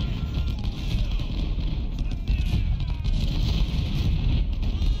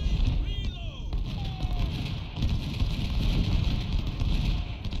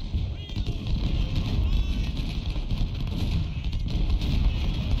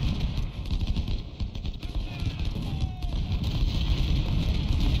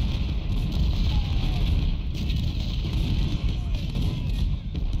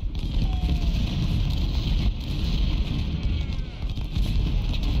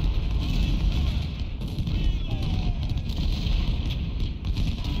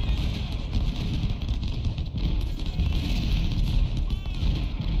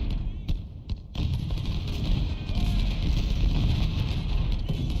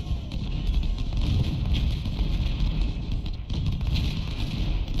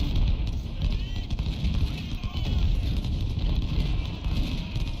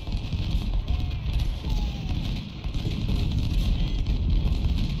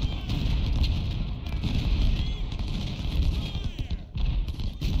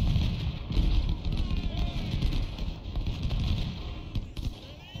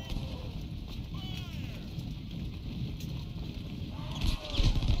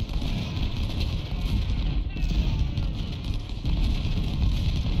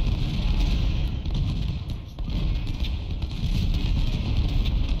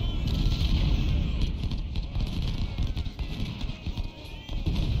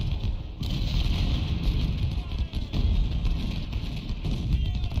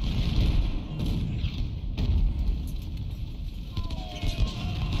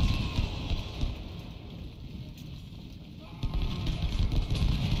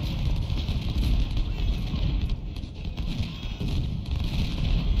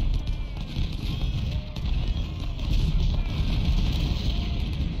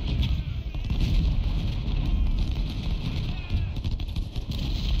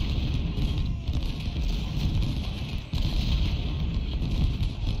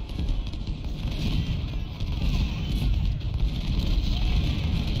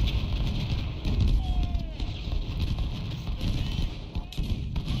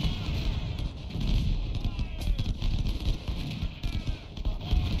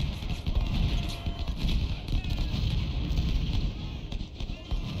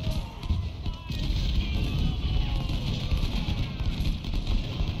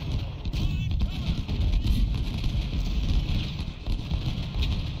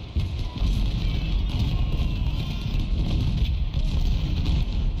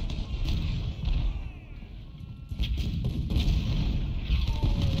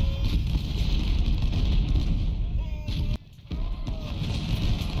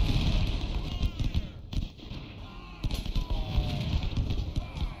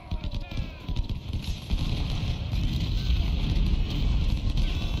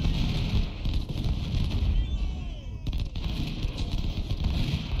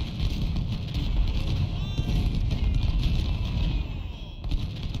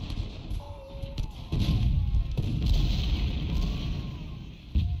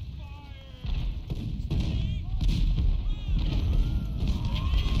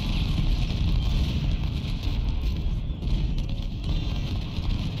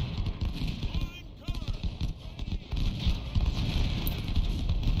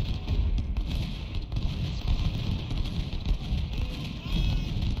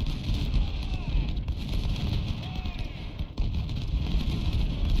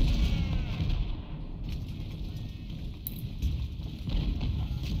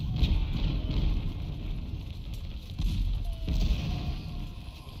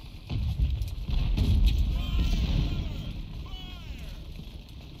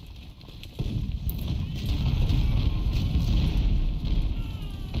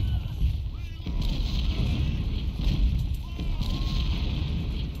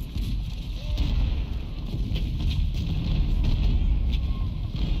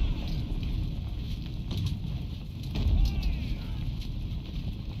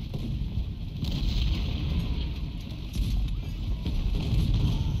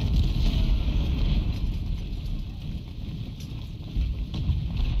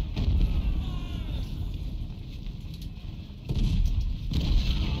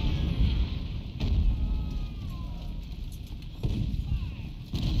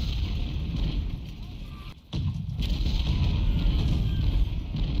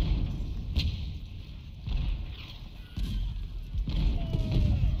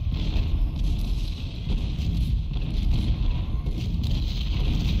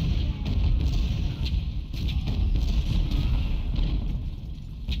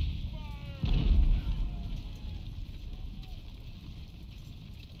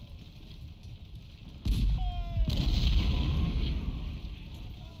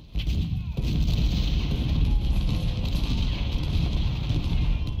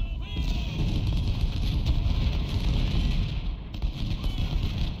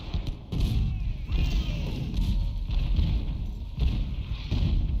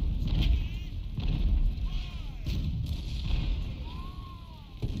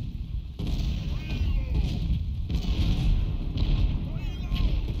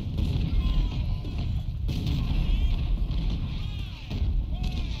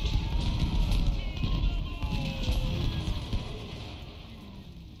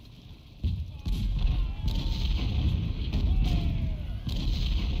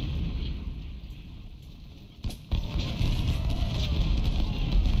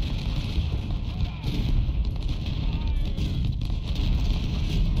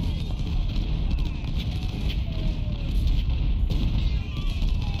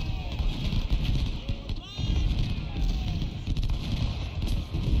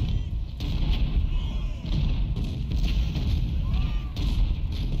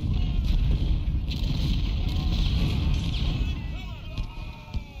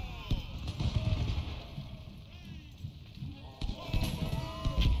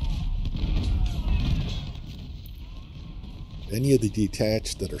 Any of the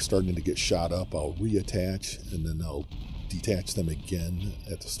detached that are starting to get shot up, I'll reattach, and then I'll detach them again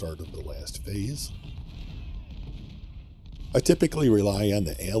at the start of the last phase. I typically rely on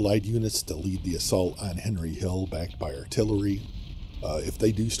the Allied units to lead the assault on Henry Hill backed by artillery. If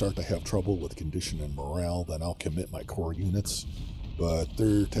they do start to have trouble with condition and morale, then I'll commit my core units, but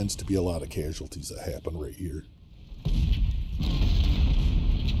there tends to be a lot of casualties that happen right here.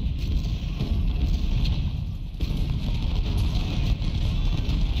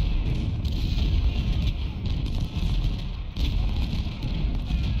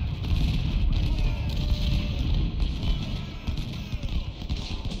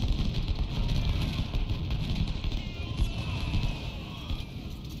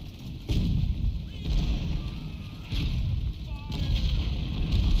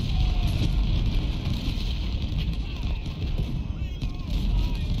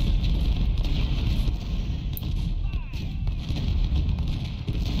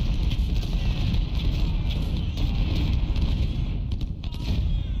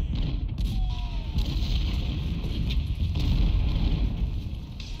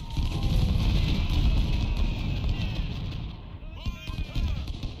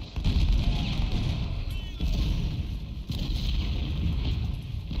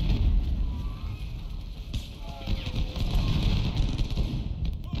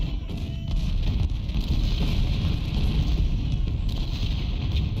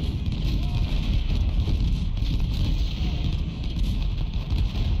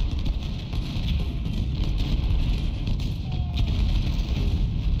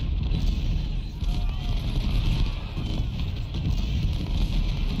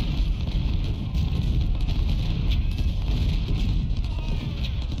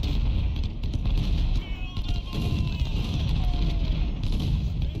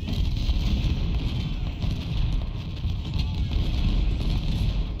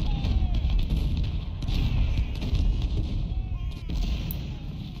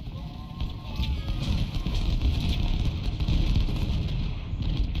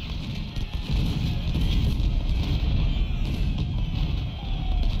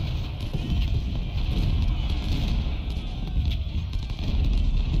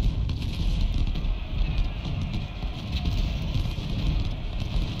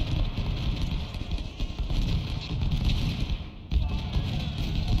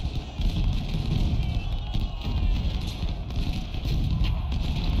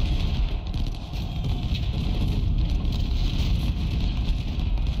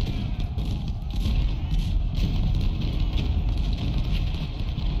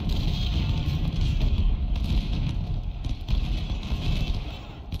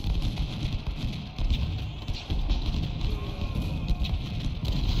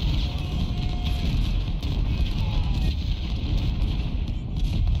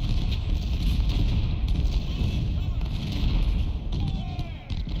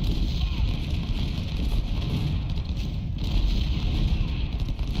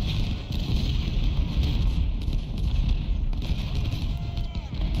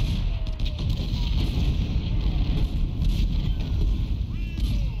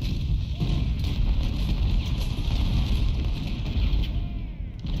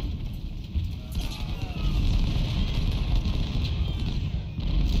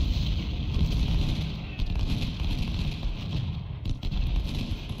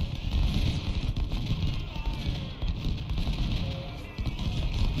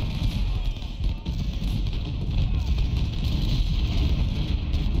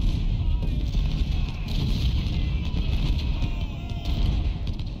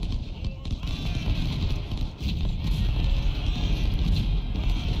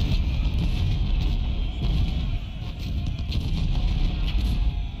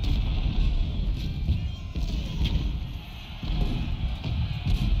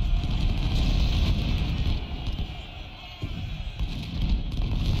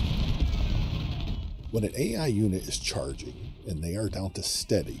 When an AI unit is charging and they are down to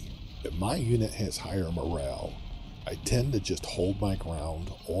steady, if my unit has higher morale, I tend to just hold my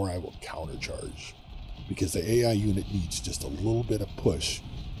ground or I will countercharge, because the AI unit needs just a little bit of push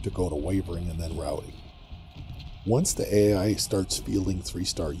to go to wavering and then routing. Once the AI starts fielding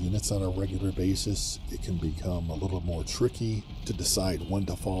 3-star units on a regular basis, it can become a little more tricky to decide when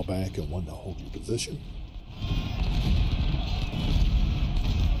to fall back and when to hold your position.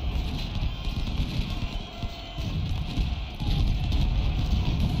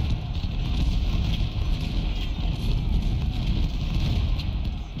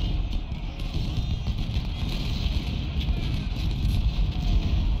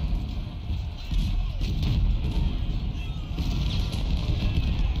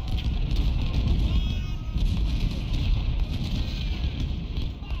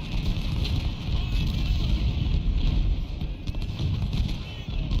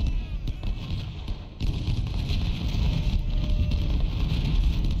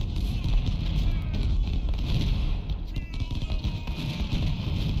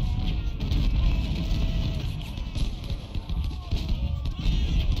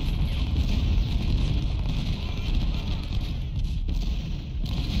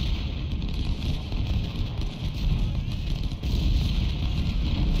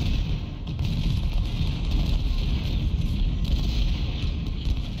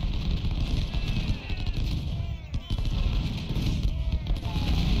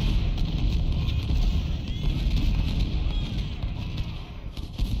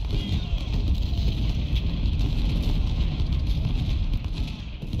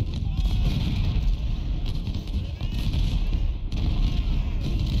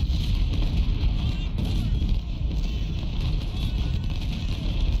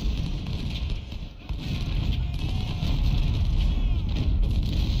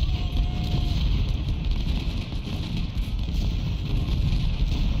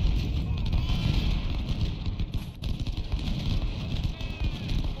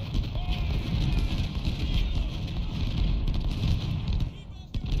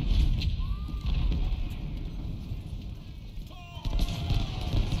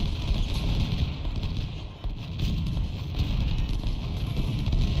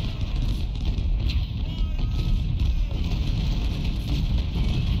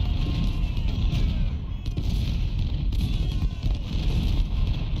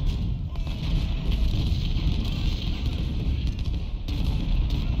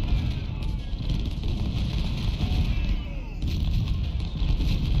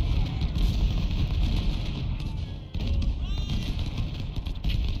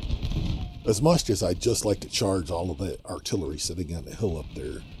 As much as I'd just like to charge all of that artillery sitting on the hill up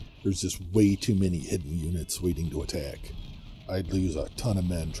there, there's just way too many hidden units waiting to attack. I'd lose a ton of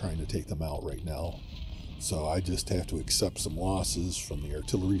men trying to take them out right now. So I just have to accept some losses from the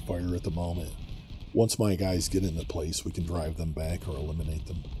artillery fire at the moment. Once my guys get into place, we can drive them back or eliminate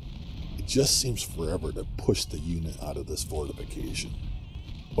them. It just seems forever to push the unit out of this fortification.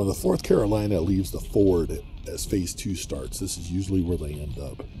 When the 4th Carolina leaves the ford as Phase 2 starts, this is usually where they end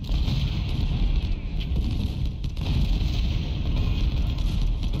up.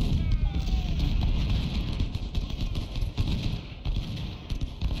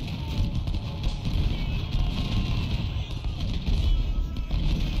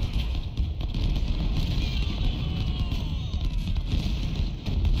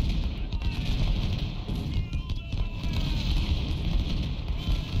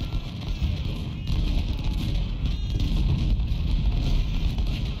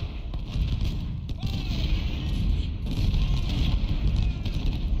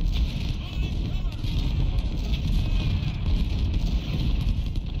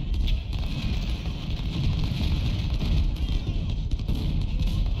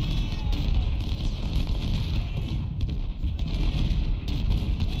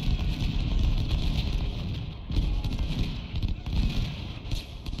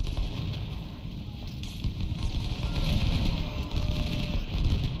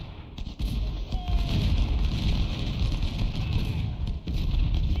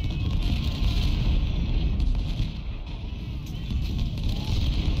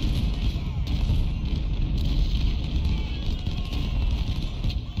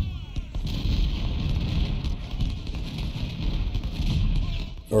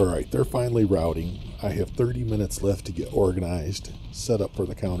 Alright, they're finally routing. I have 30 minutes left to get organized, set up for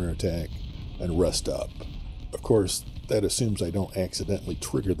the counterattack, and rest up. Of course, that assumes I don't accidentally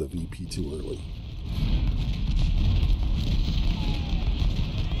trigger the VP too early.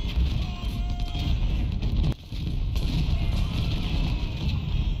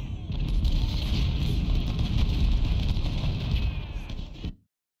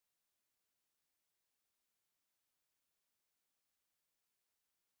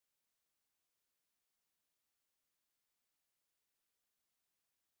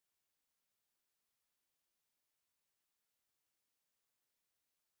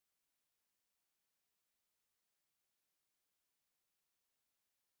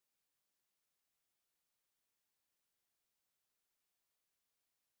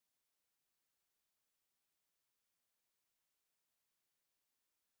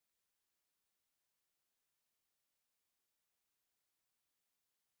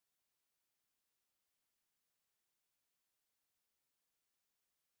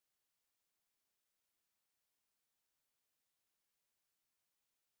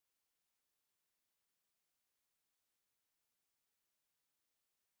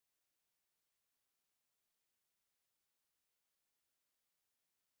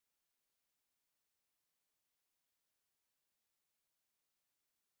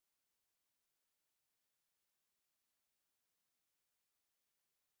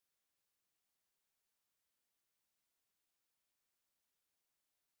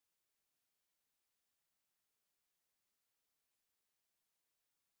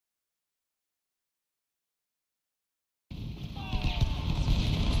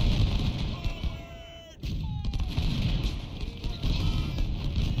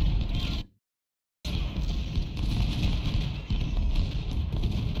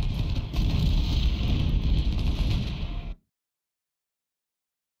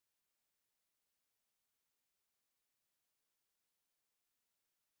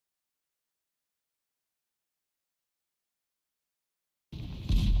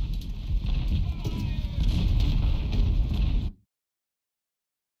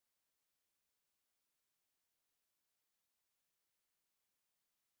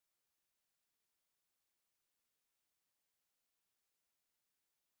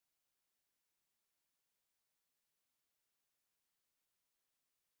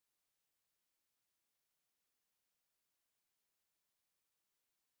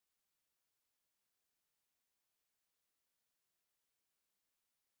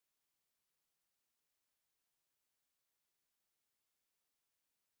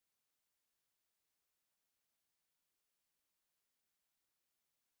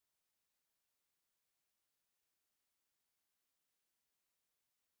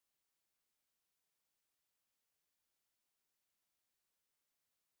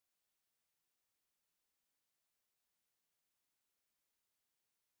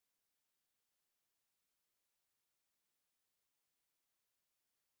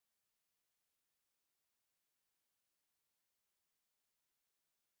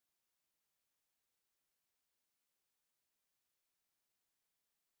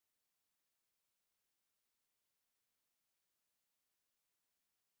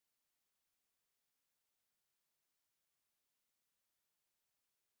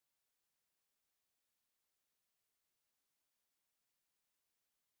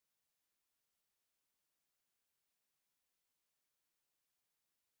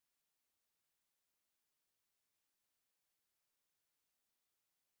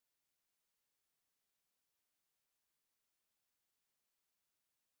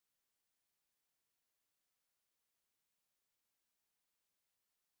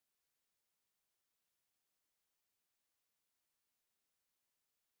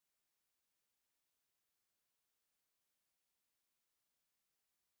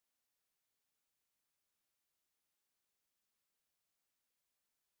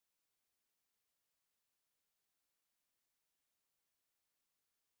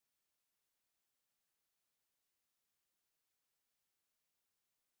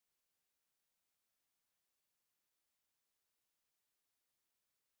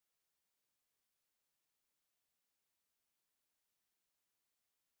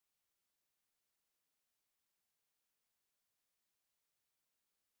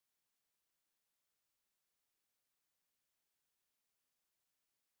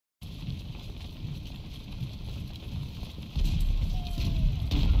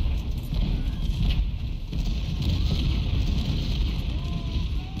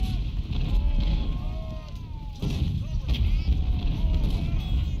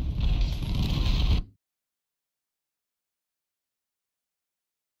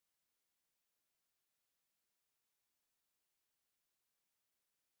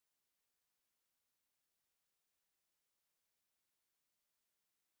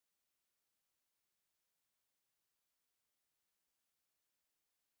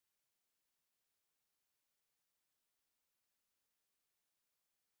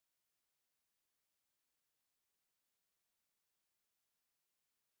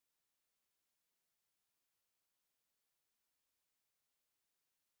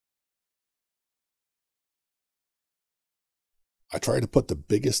 I try to put the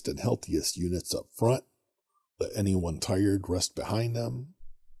biggest and healthiest units up front, let anyone tired rest behind them.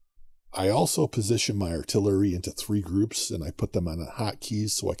 I also position my artillery into 3 groups, and I put them on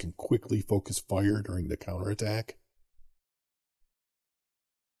hotkeys so I can quickly focus fire during the counterattack.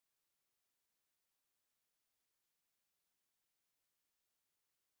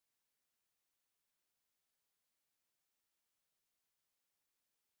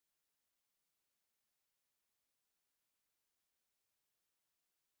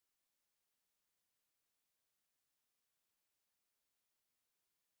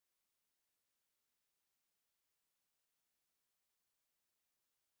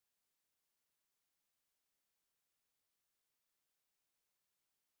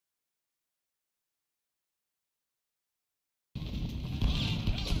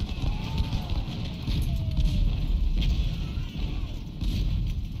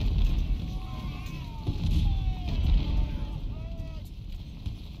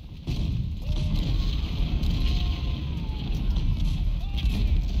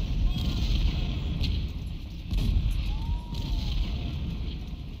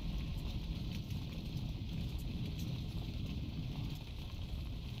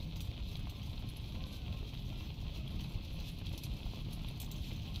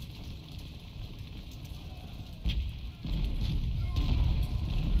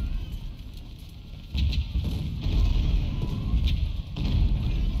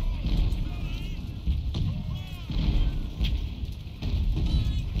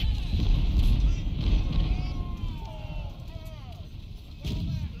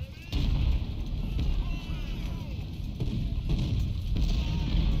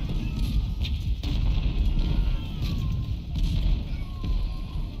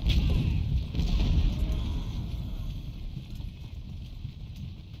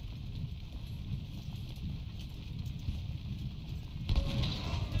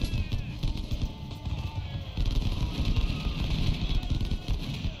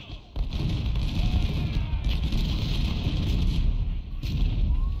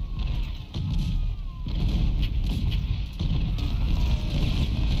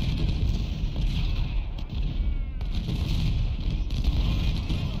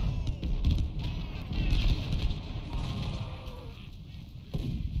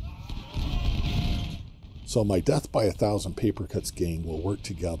 So my Death by 1,000 Paper Cuts gang will work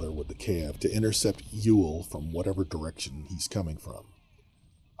together with the Cav to intercept Ewell from whatever direction he's coming from.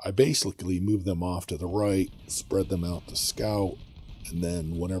 I basically move them off to the right, spread them out to scout, and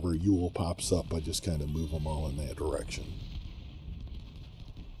then whenever Ewell pops up, I just kind of move them all in that direction.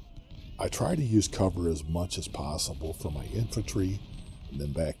 I try to use cover as much as possible for my infantry, and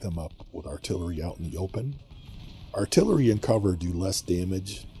then back them up with artillery out in the open. Artillery and cover do less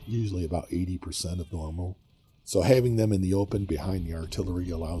damage, usually about 80% of normal, so having them in the open behind the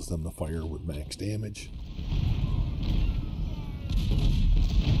artillery allows them to fire with max damage.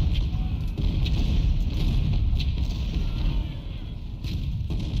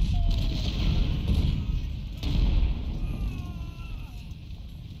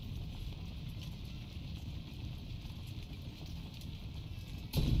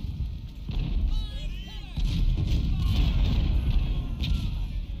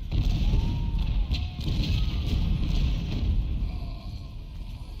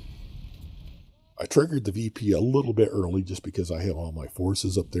 I triggered the VP a little bit early just because I have all my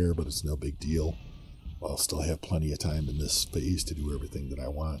forces up there, but it's no big deal. I'll still have plenty of time in this phase to do everything that I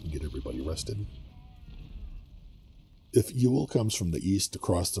want and get everybody rested. If Ewell comes from the east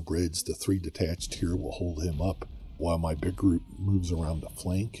across the bridge, the 3 detached here will hold him up while my big group moves around the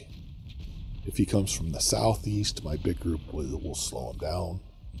flank. If he comes from the southeast, my big group will slow him down.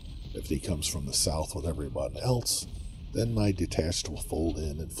 If he comes from the south with everyone else, then my detached will fold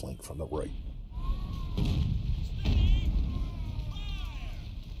in and flank from the right.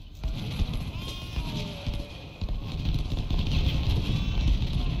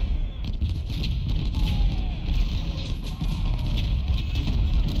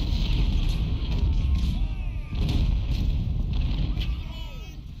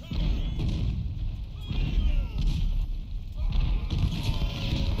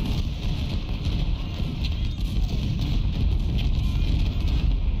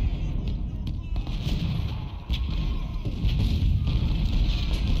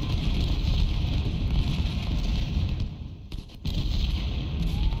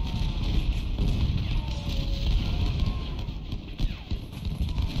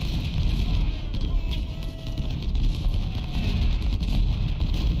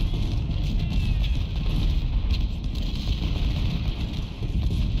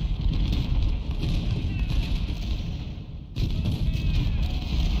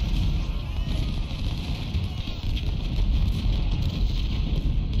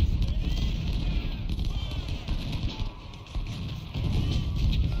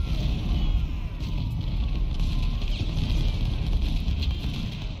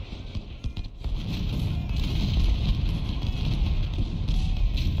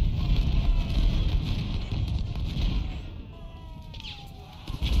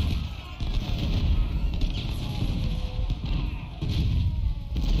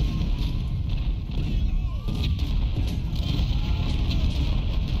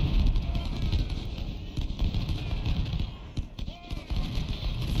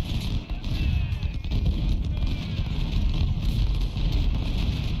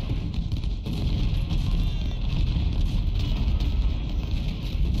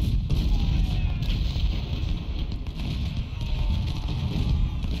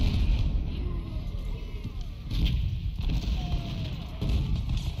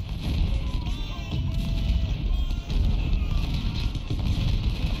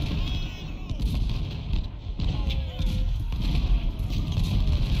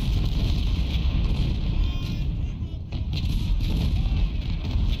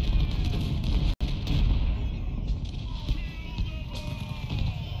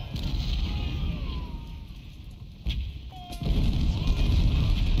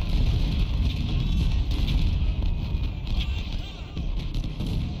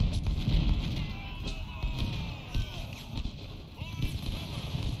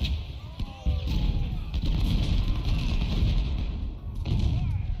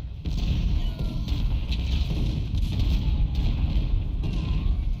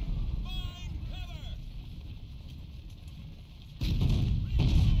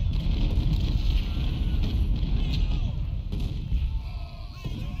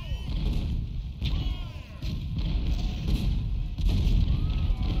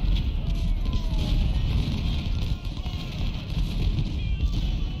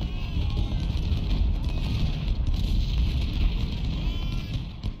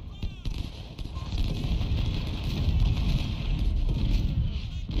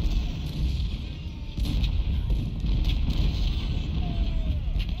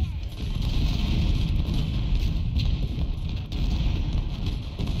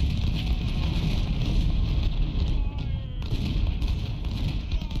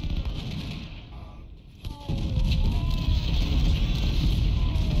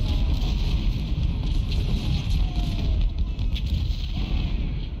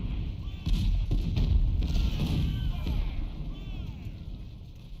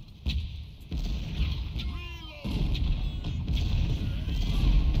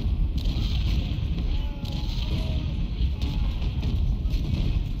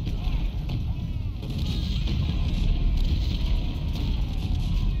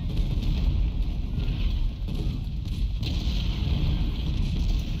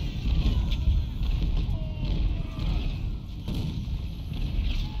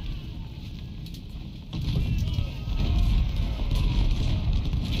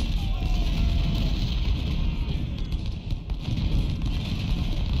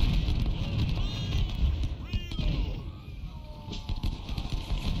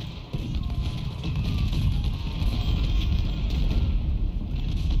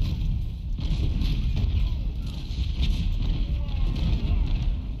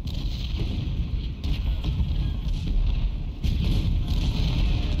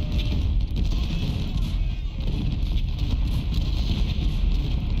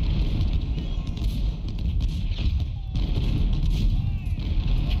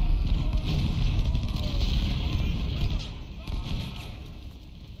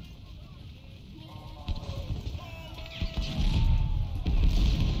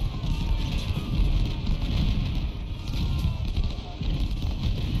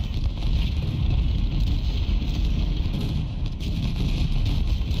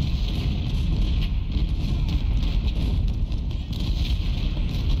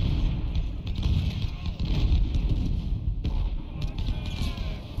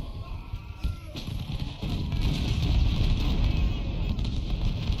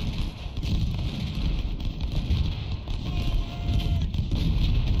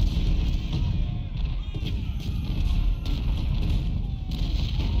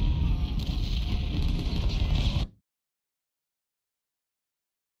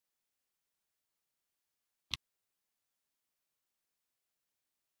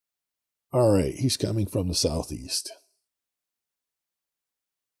 All right, he's coming from the southeast.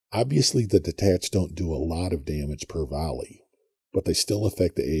 Obviously, the detached don't do a lot of damage per volley, but they still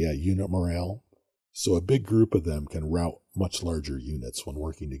affect the AI unit morale, so a big group of them can rout much larger units when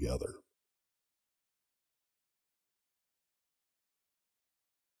working together.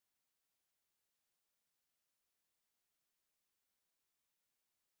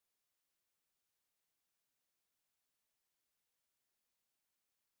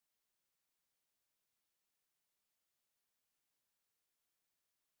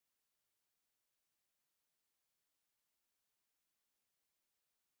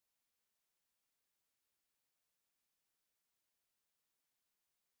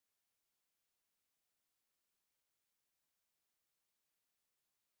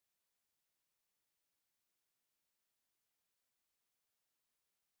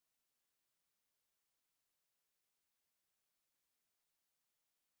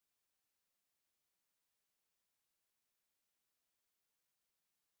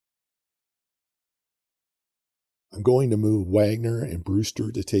 I'm going to move Wagner and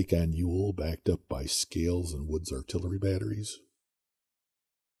Brewster to take on Ewell, backed up by Scales and Wood's artillery batteries.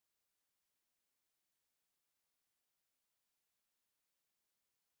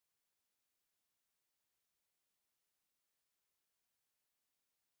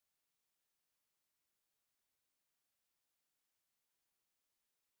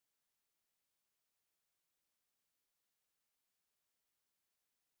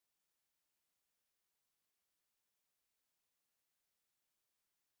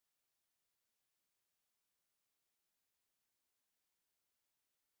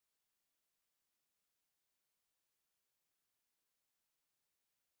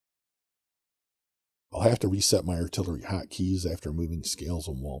 I'll have to reset my artillery hotkeys after moving Scales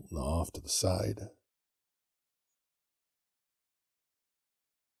and Walton off to the side.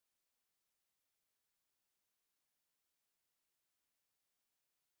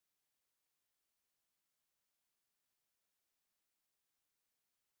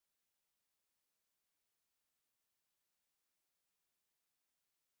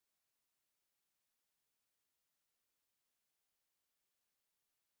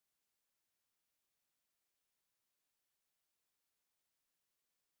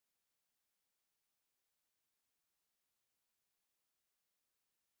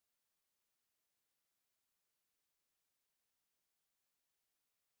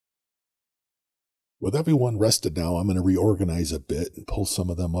 With everyone rested now, I'm going to reorganize a bit and pull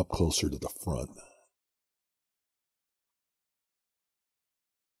some of them up closer to the front.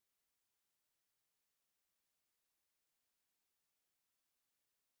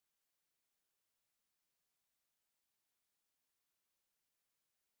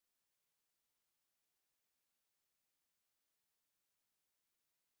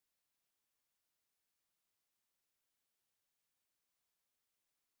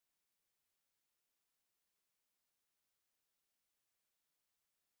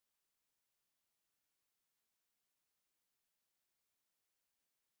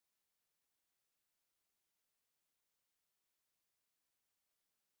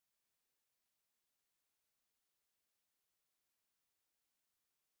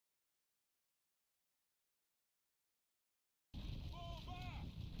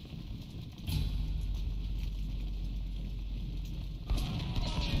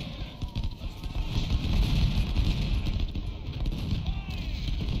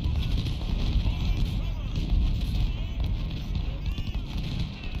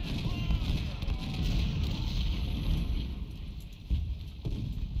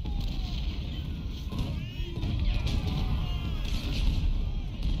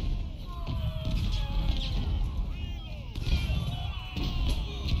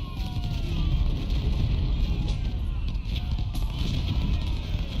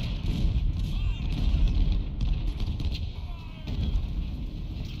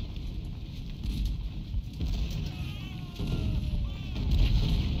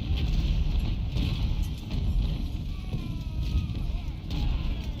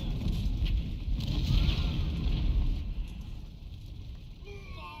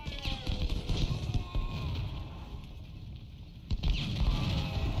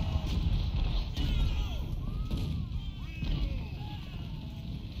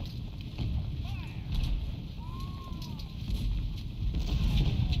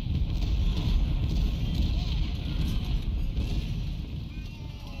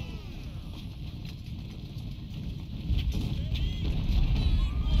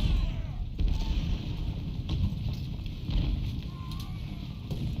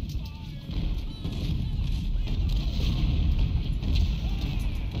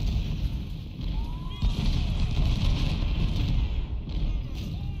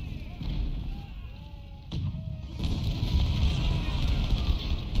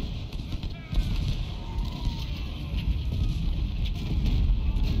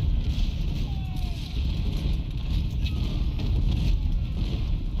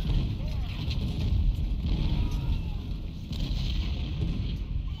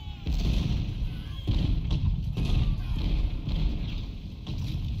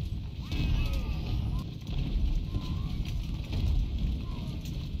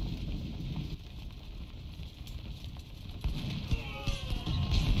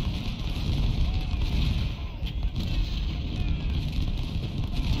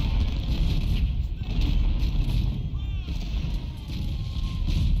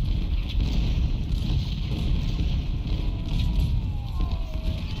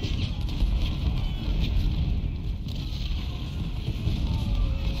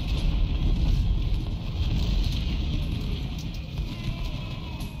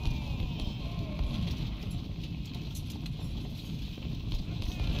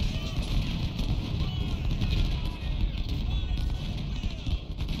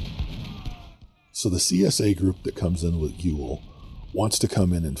 So the CSA group that comes in with Ewell wants to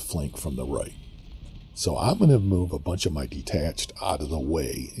come in and flank from the right. So I'm going to move a bunch of my detached out of the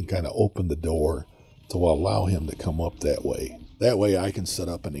way and kind of open the door to allow him to come up that way. That way I can set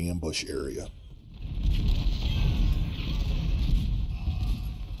up an ambush area.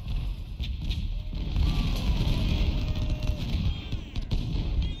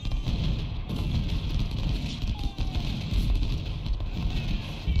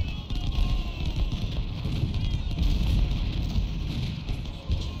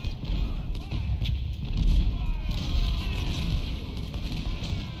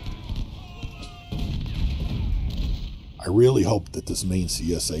 I really hope that this main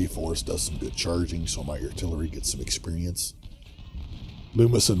CSA force does some good charging so my artillery gets some experience.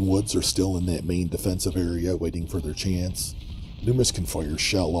 Loomis and Woods are still in that main defensive area waiting for their chance. Loomis can fire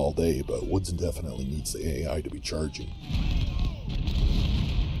shell all day, but Woods definitely needs the AI to be charging.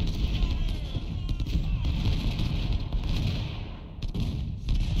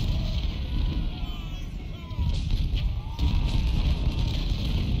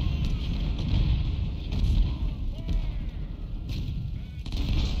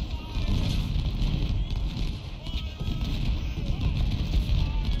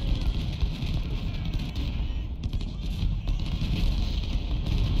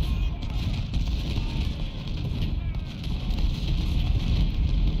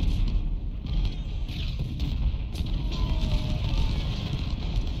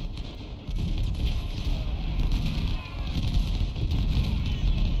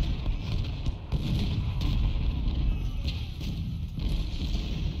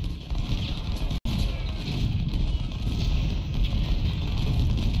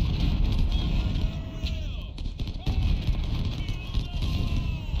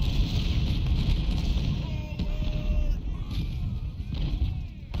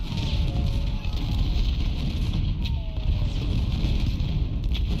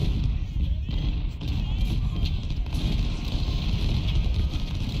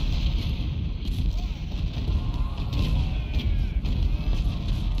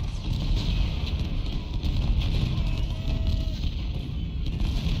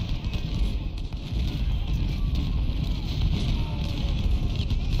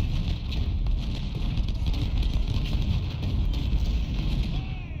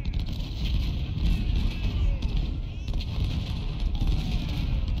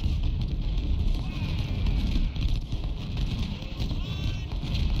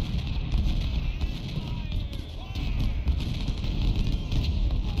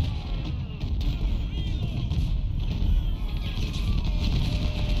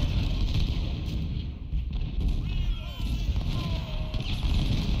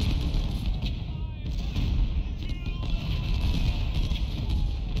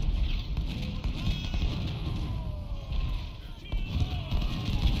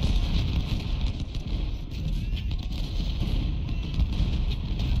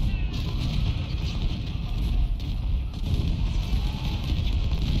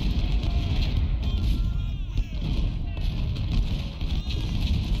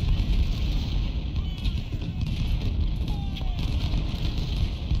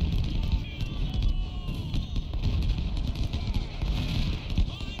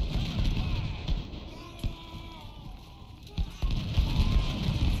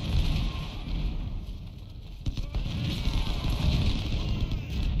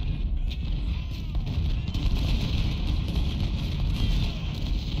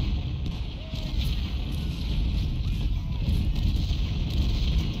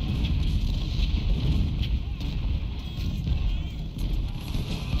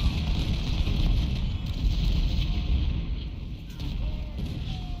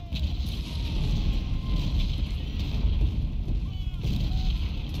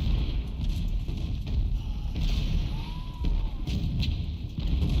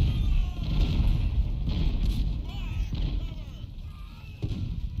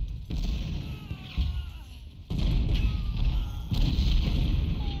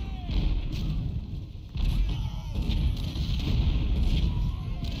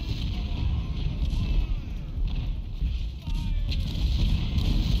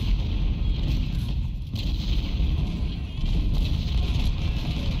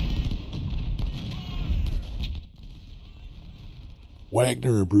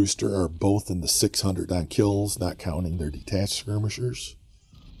 Wagner and Brewster are both in the 600 on kills, not counting their detached skirmishers.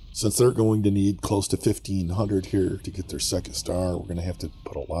 Since they're going to need close to 1,500 here to get their second star, we're going to have to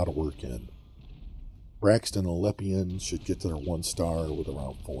put a lot of work in. Braxton and Lepian should get to their 1 star with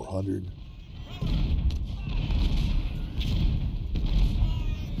around 400.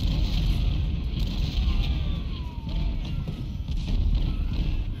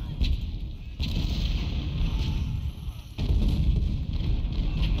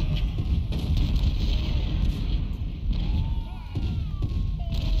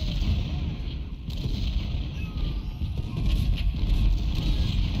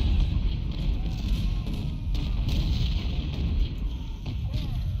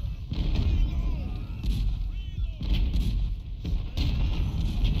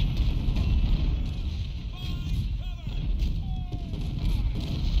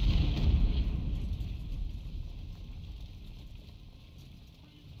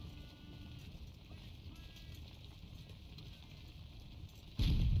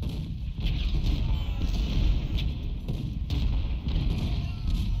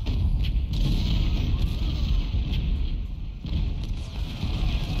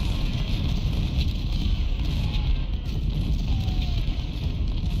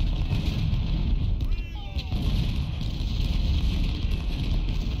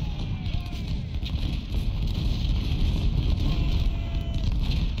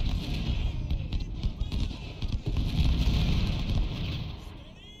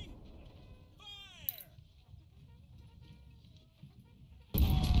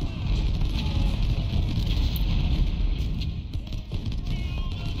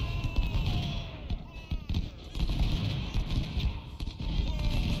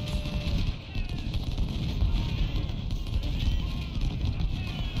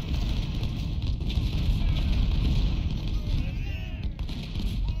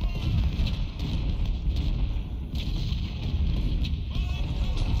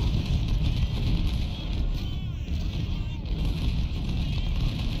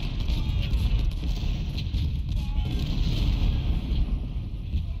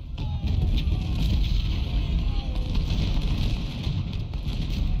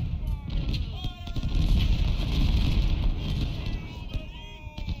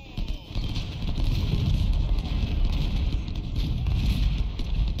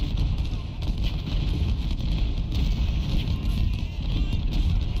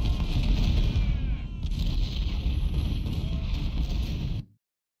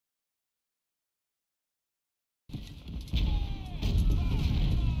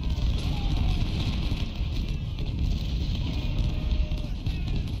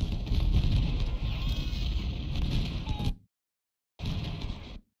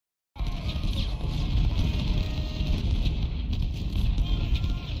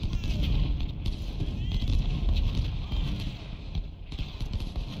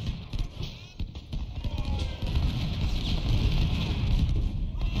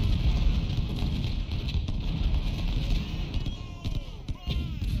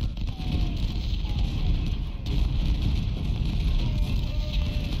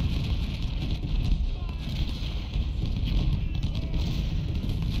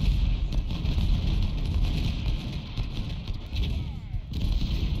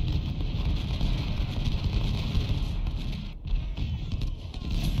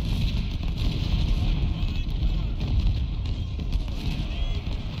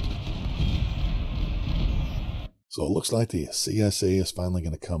 So it looks like the CSA is finally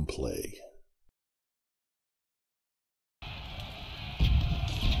going to come play.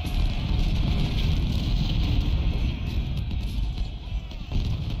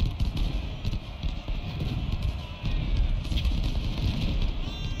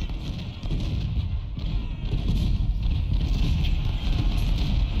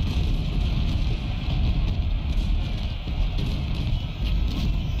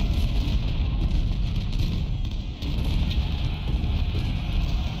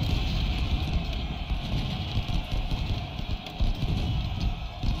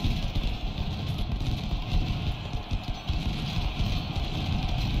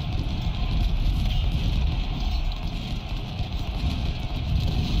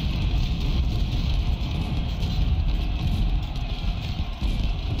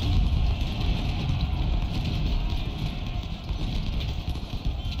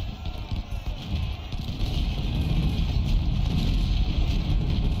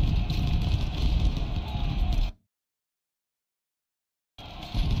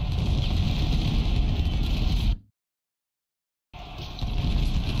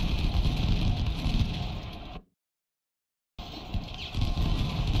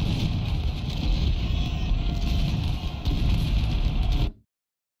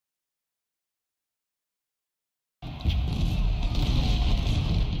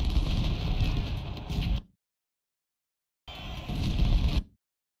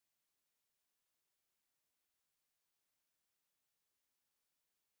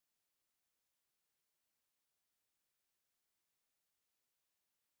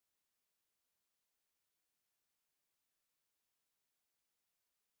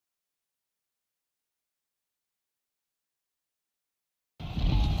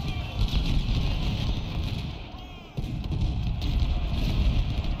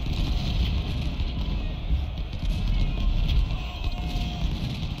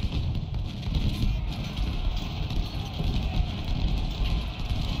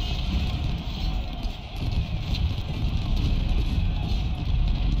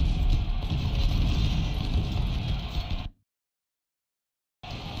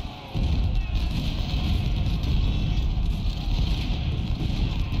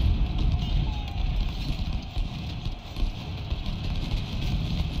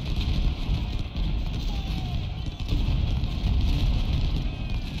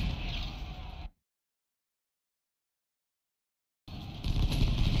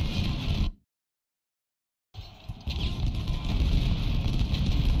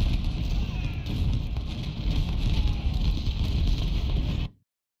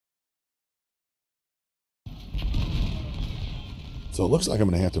 So it looks like I'm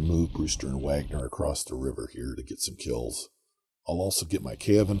going to have to move Brewster and Wagner across the river here to get some kills. I'll also get my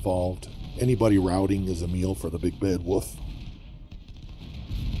Cav involved. Anybody routing is a meal for the big bad wolf.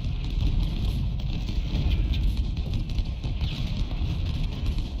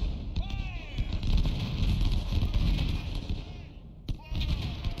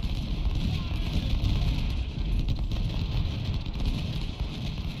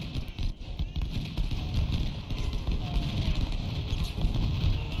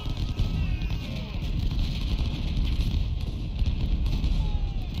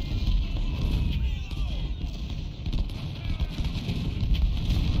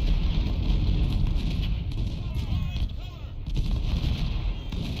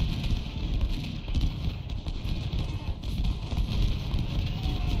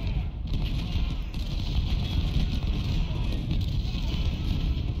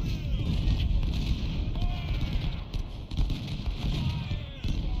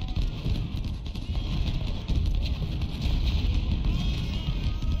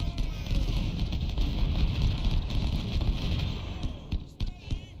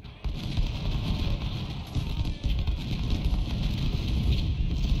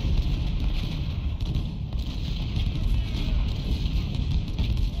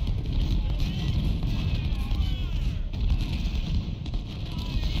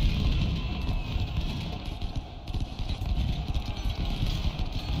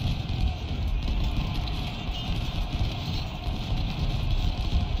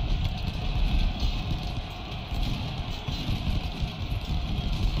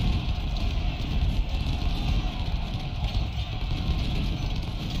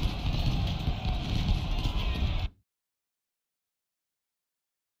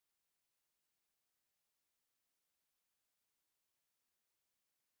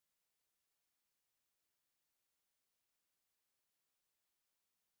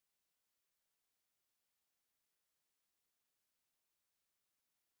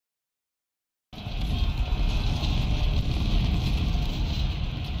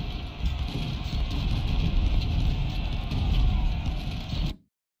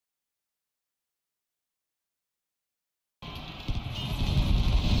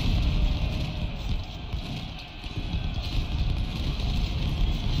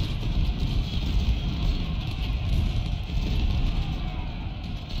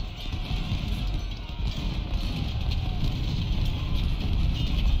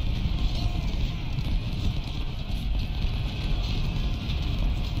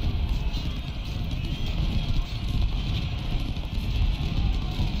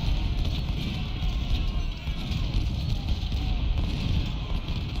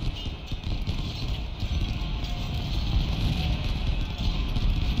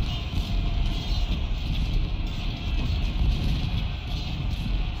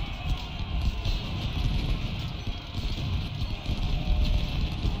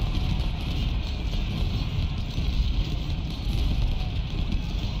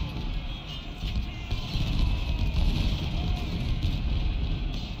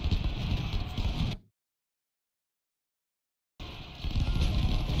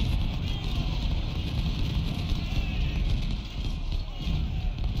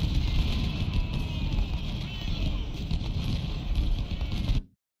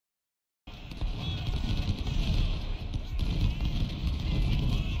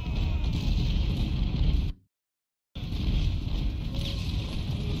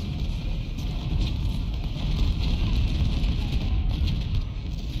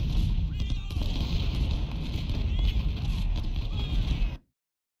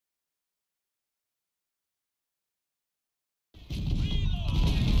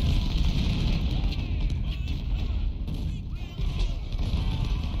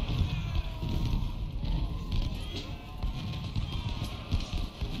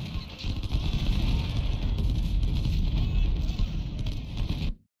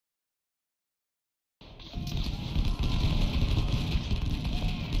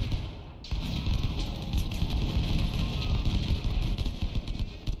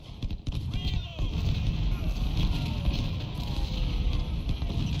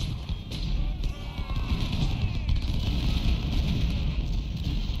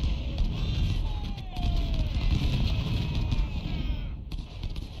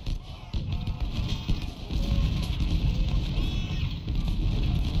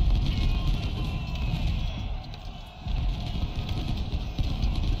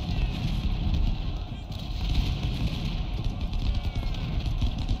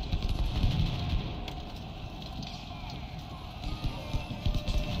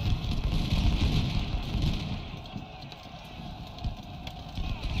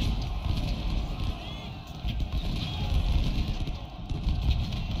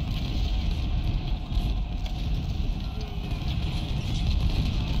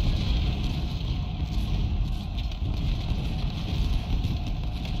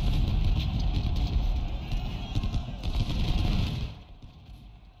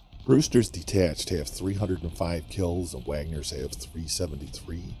 Brewster's detached have 305 kills and Wagner's have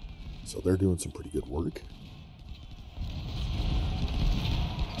 373, so they're doing some pretty good work.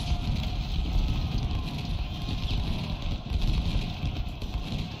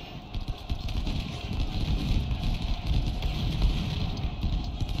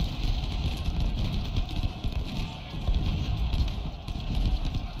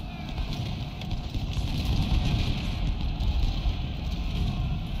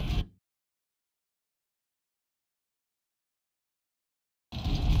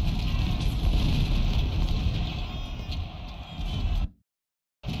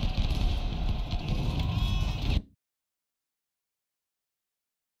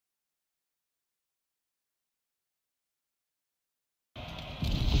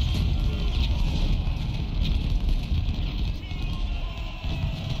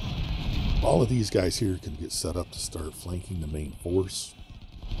 All of these guys here can get set up to start flanking the main force.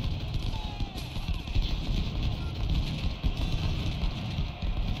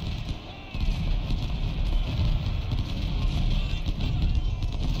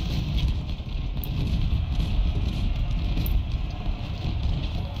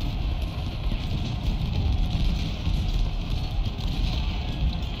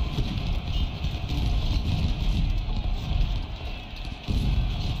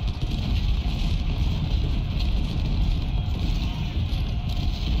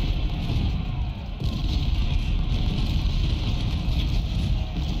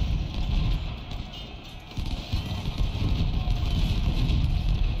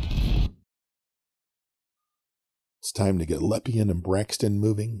 It's time to get Lepian and Braxton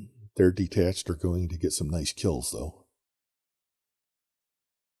moving. They're detached are going to get some nice kills, though.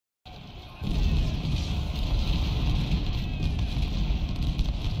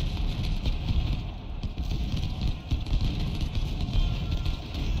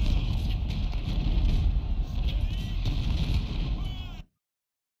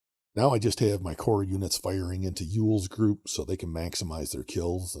 Now I just have my core units firing into Ewell's group so they can maximize their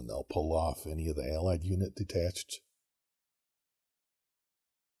kills, and they'll pull off any of the allied unit detached.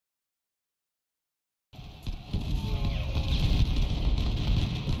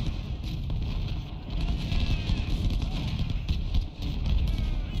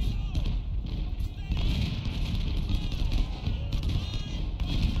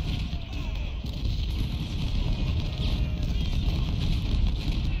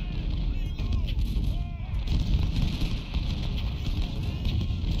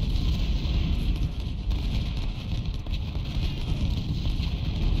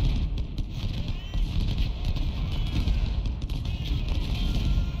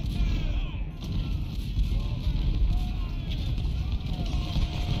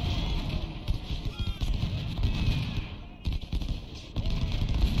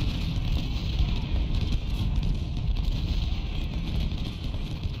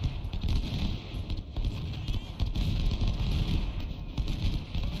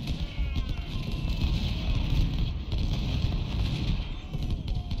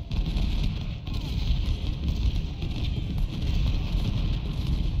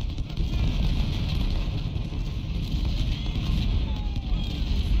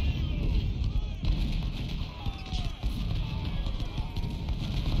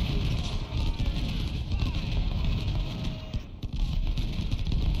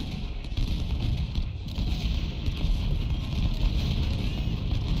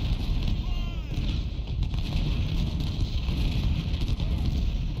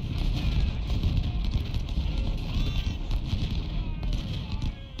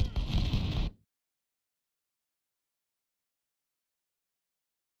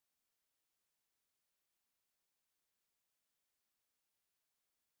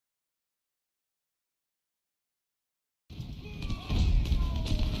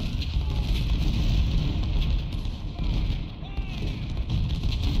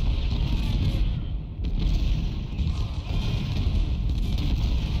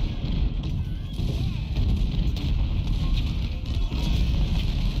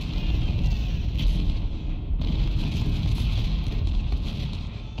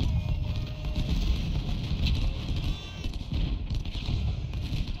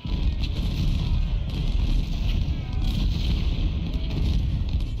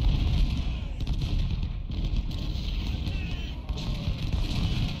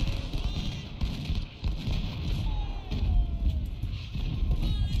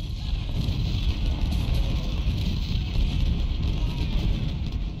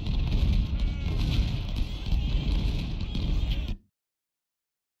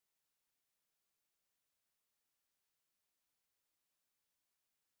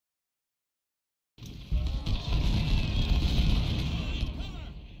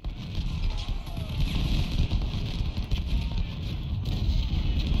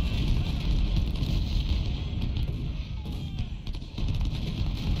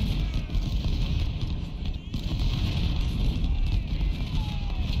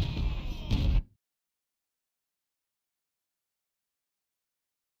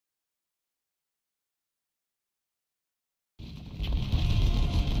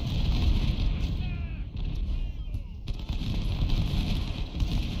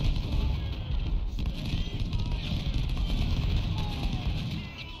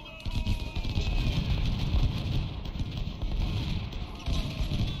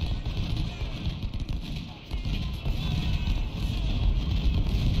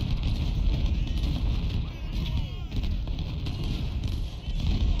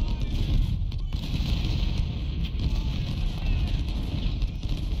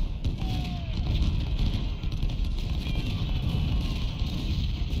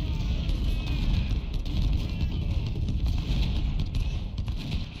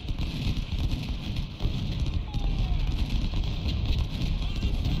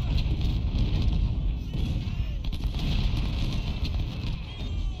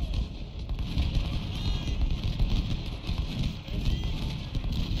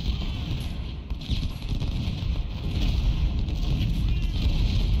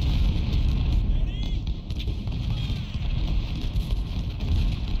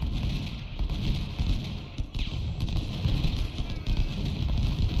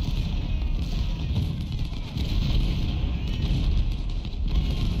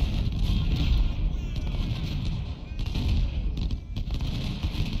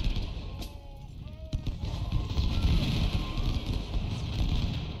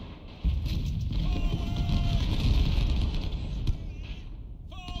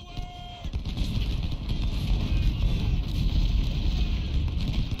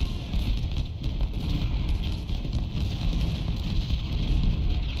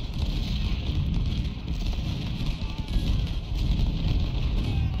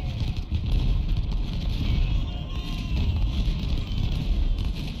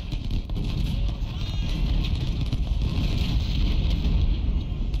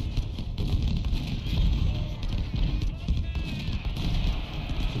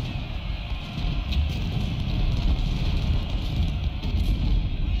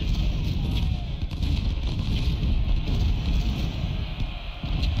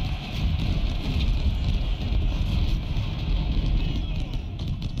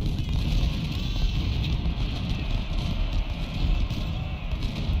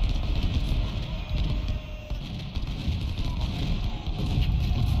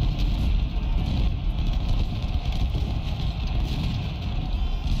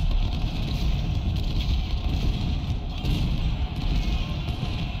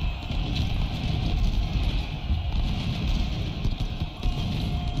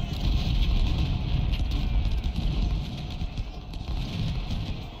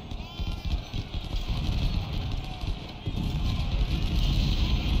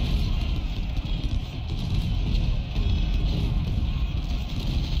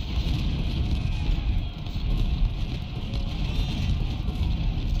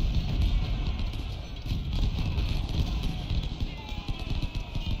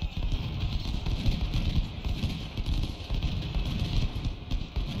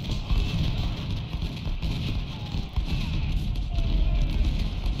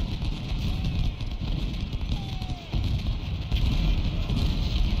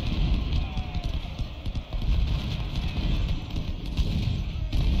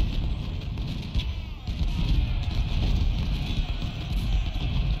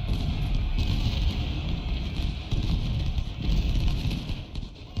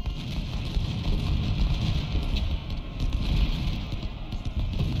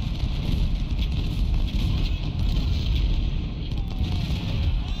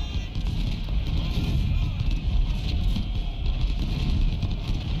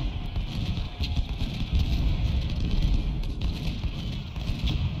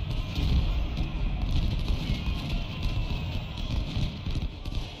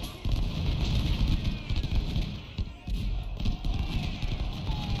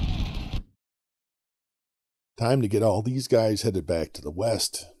 Time to get all these guys headed back to the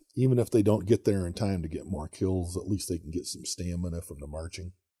west. Even if they don't get there in time to get more kills, at least they can get some stamina from the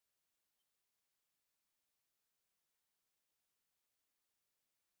marching.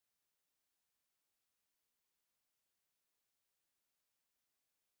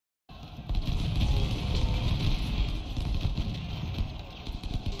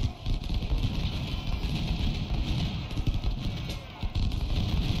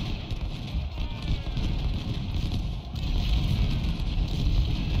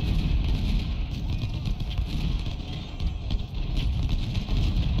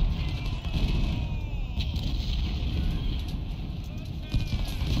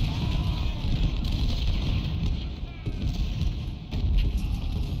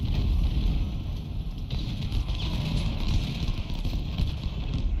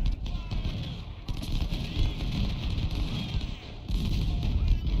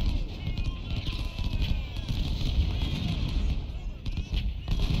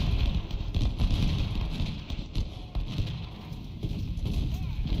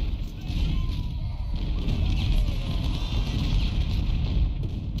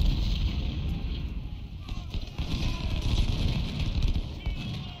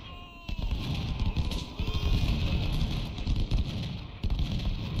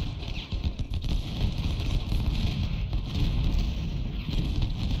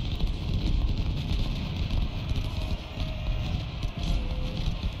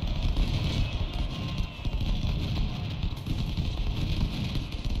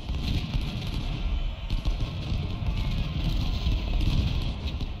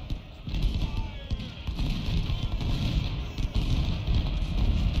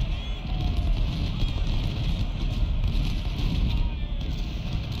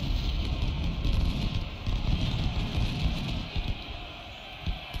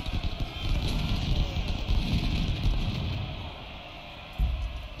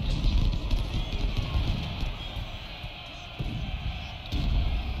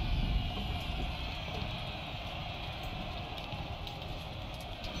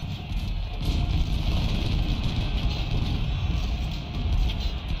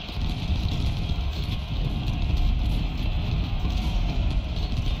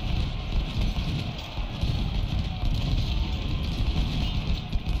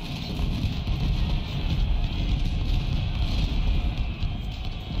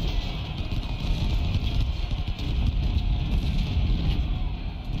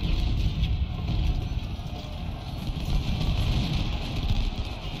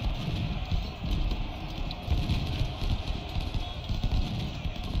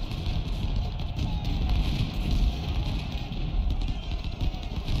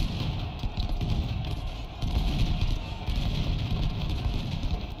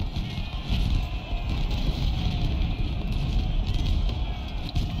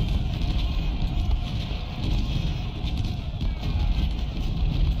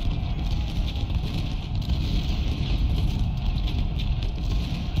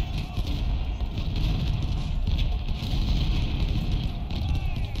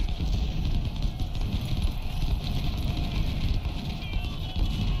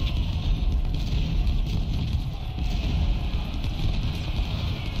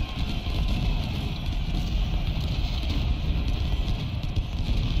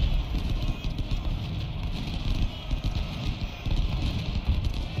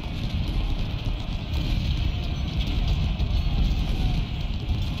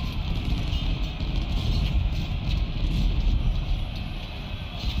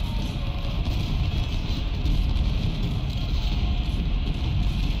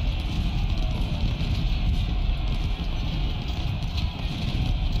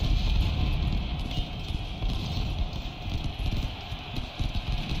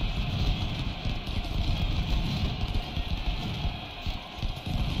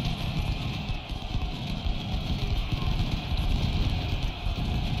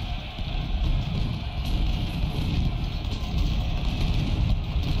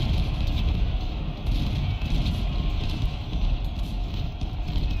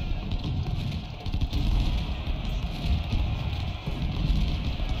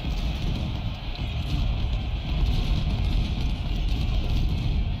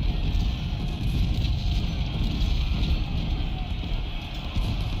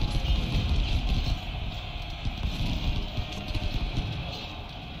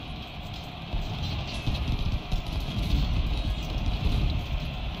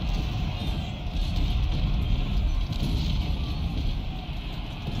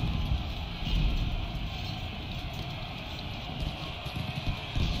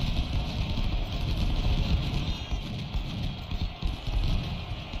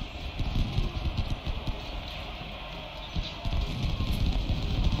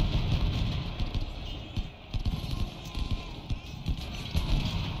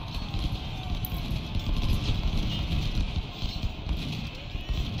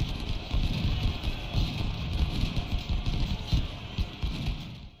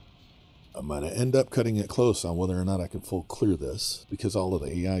 going to end up cutting it close on whether or not I can full clear this, because all of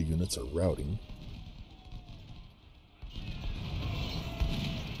the AI units are routing.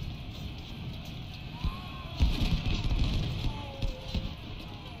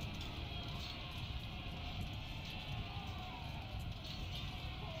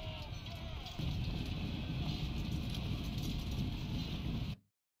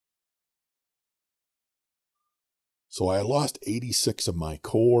 So I lost 86 of my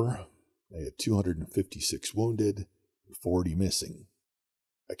core. I had 256 wounded and 40 missing.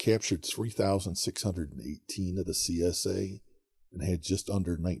 I captured 3,618 of the CSA and had just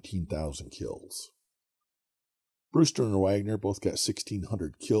under 19,000 kills. Brewster and Wagner both got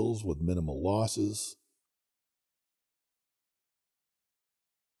 1,600 kills with minimal losses.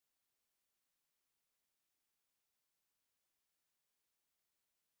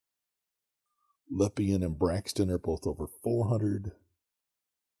 Lippian and Braxton are both over 400.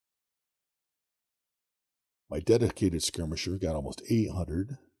 My dedicated skirmisher got almost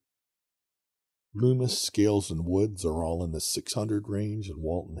 800. Loomis, Scales, and Woods are all in the 600 range, and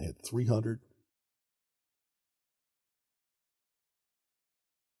Walton had 300.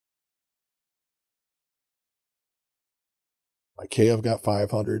 My KF got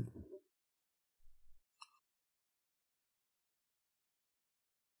 500.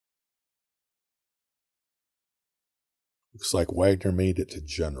 Looks like Wagner made it to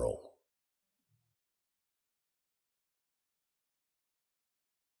General.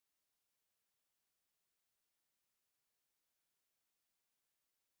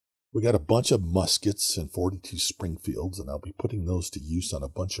 We got a bunch of muskets and 42 Springfields, and I'll be putting those to use on a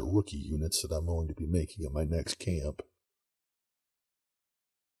bunch of rookie units that I'm going to be making in my next camp.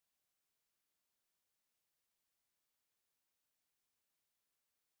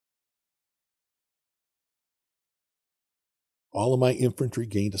 All of my infantry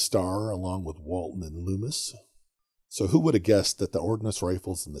gained a star, along with Walton and Loomis. So who would have guessed that the ordnance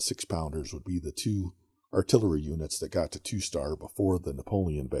rifles and the 6-pounders would be the two artillery units that got to 2-star before the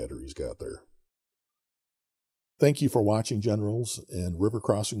Napoleon batteries got there? Thank you for watching, Generals, and River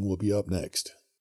Crossing will be up next.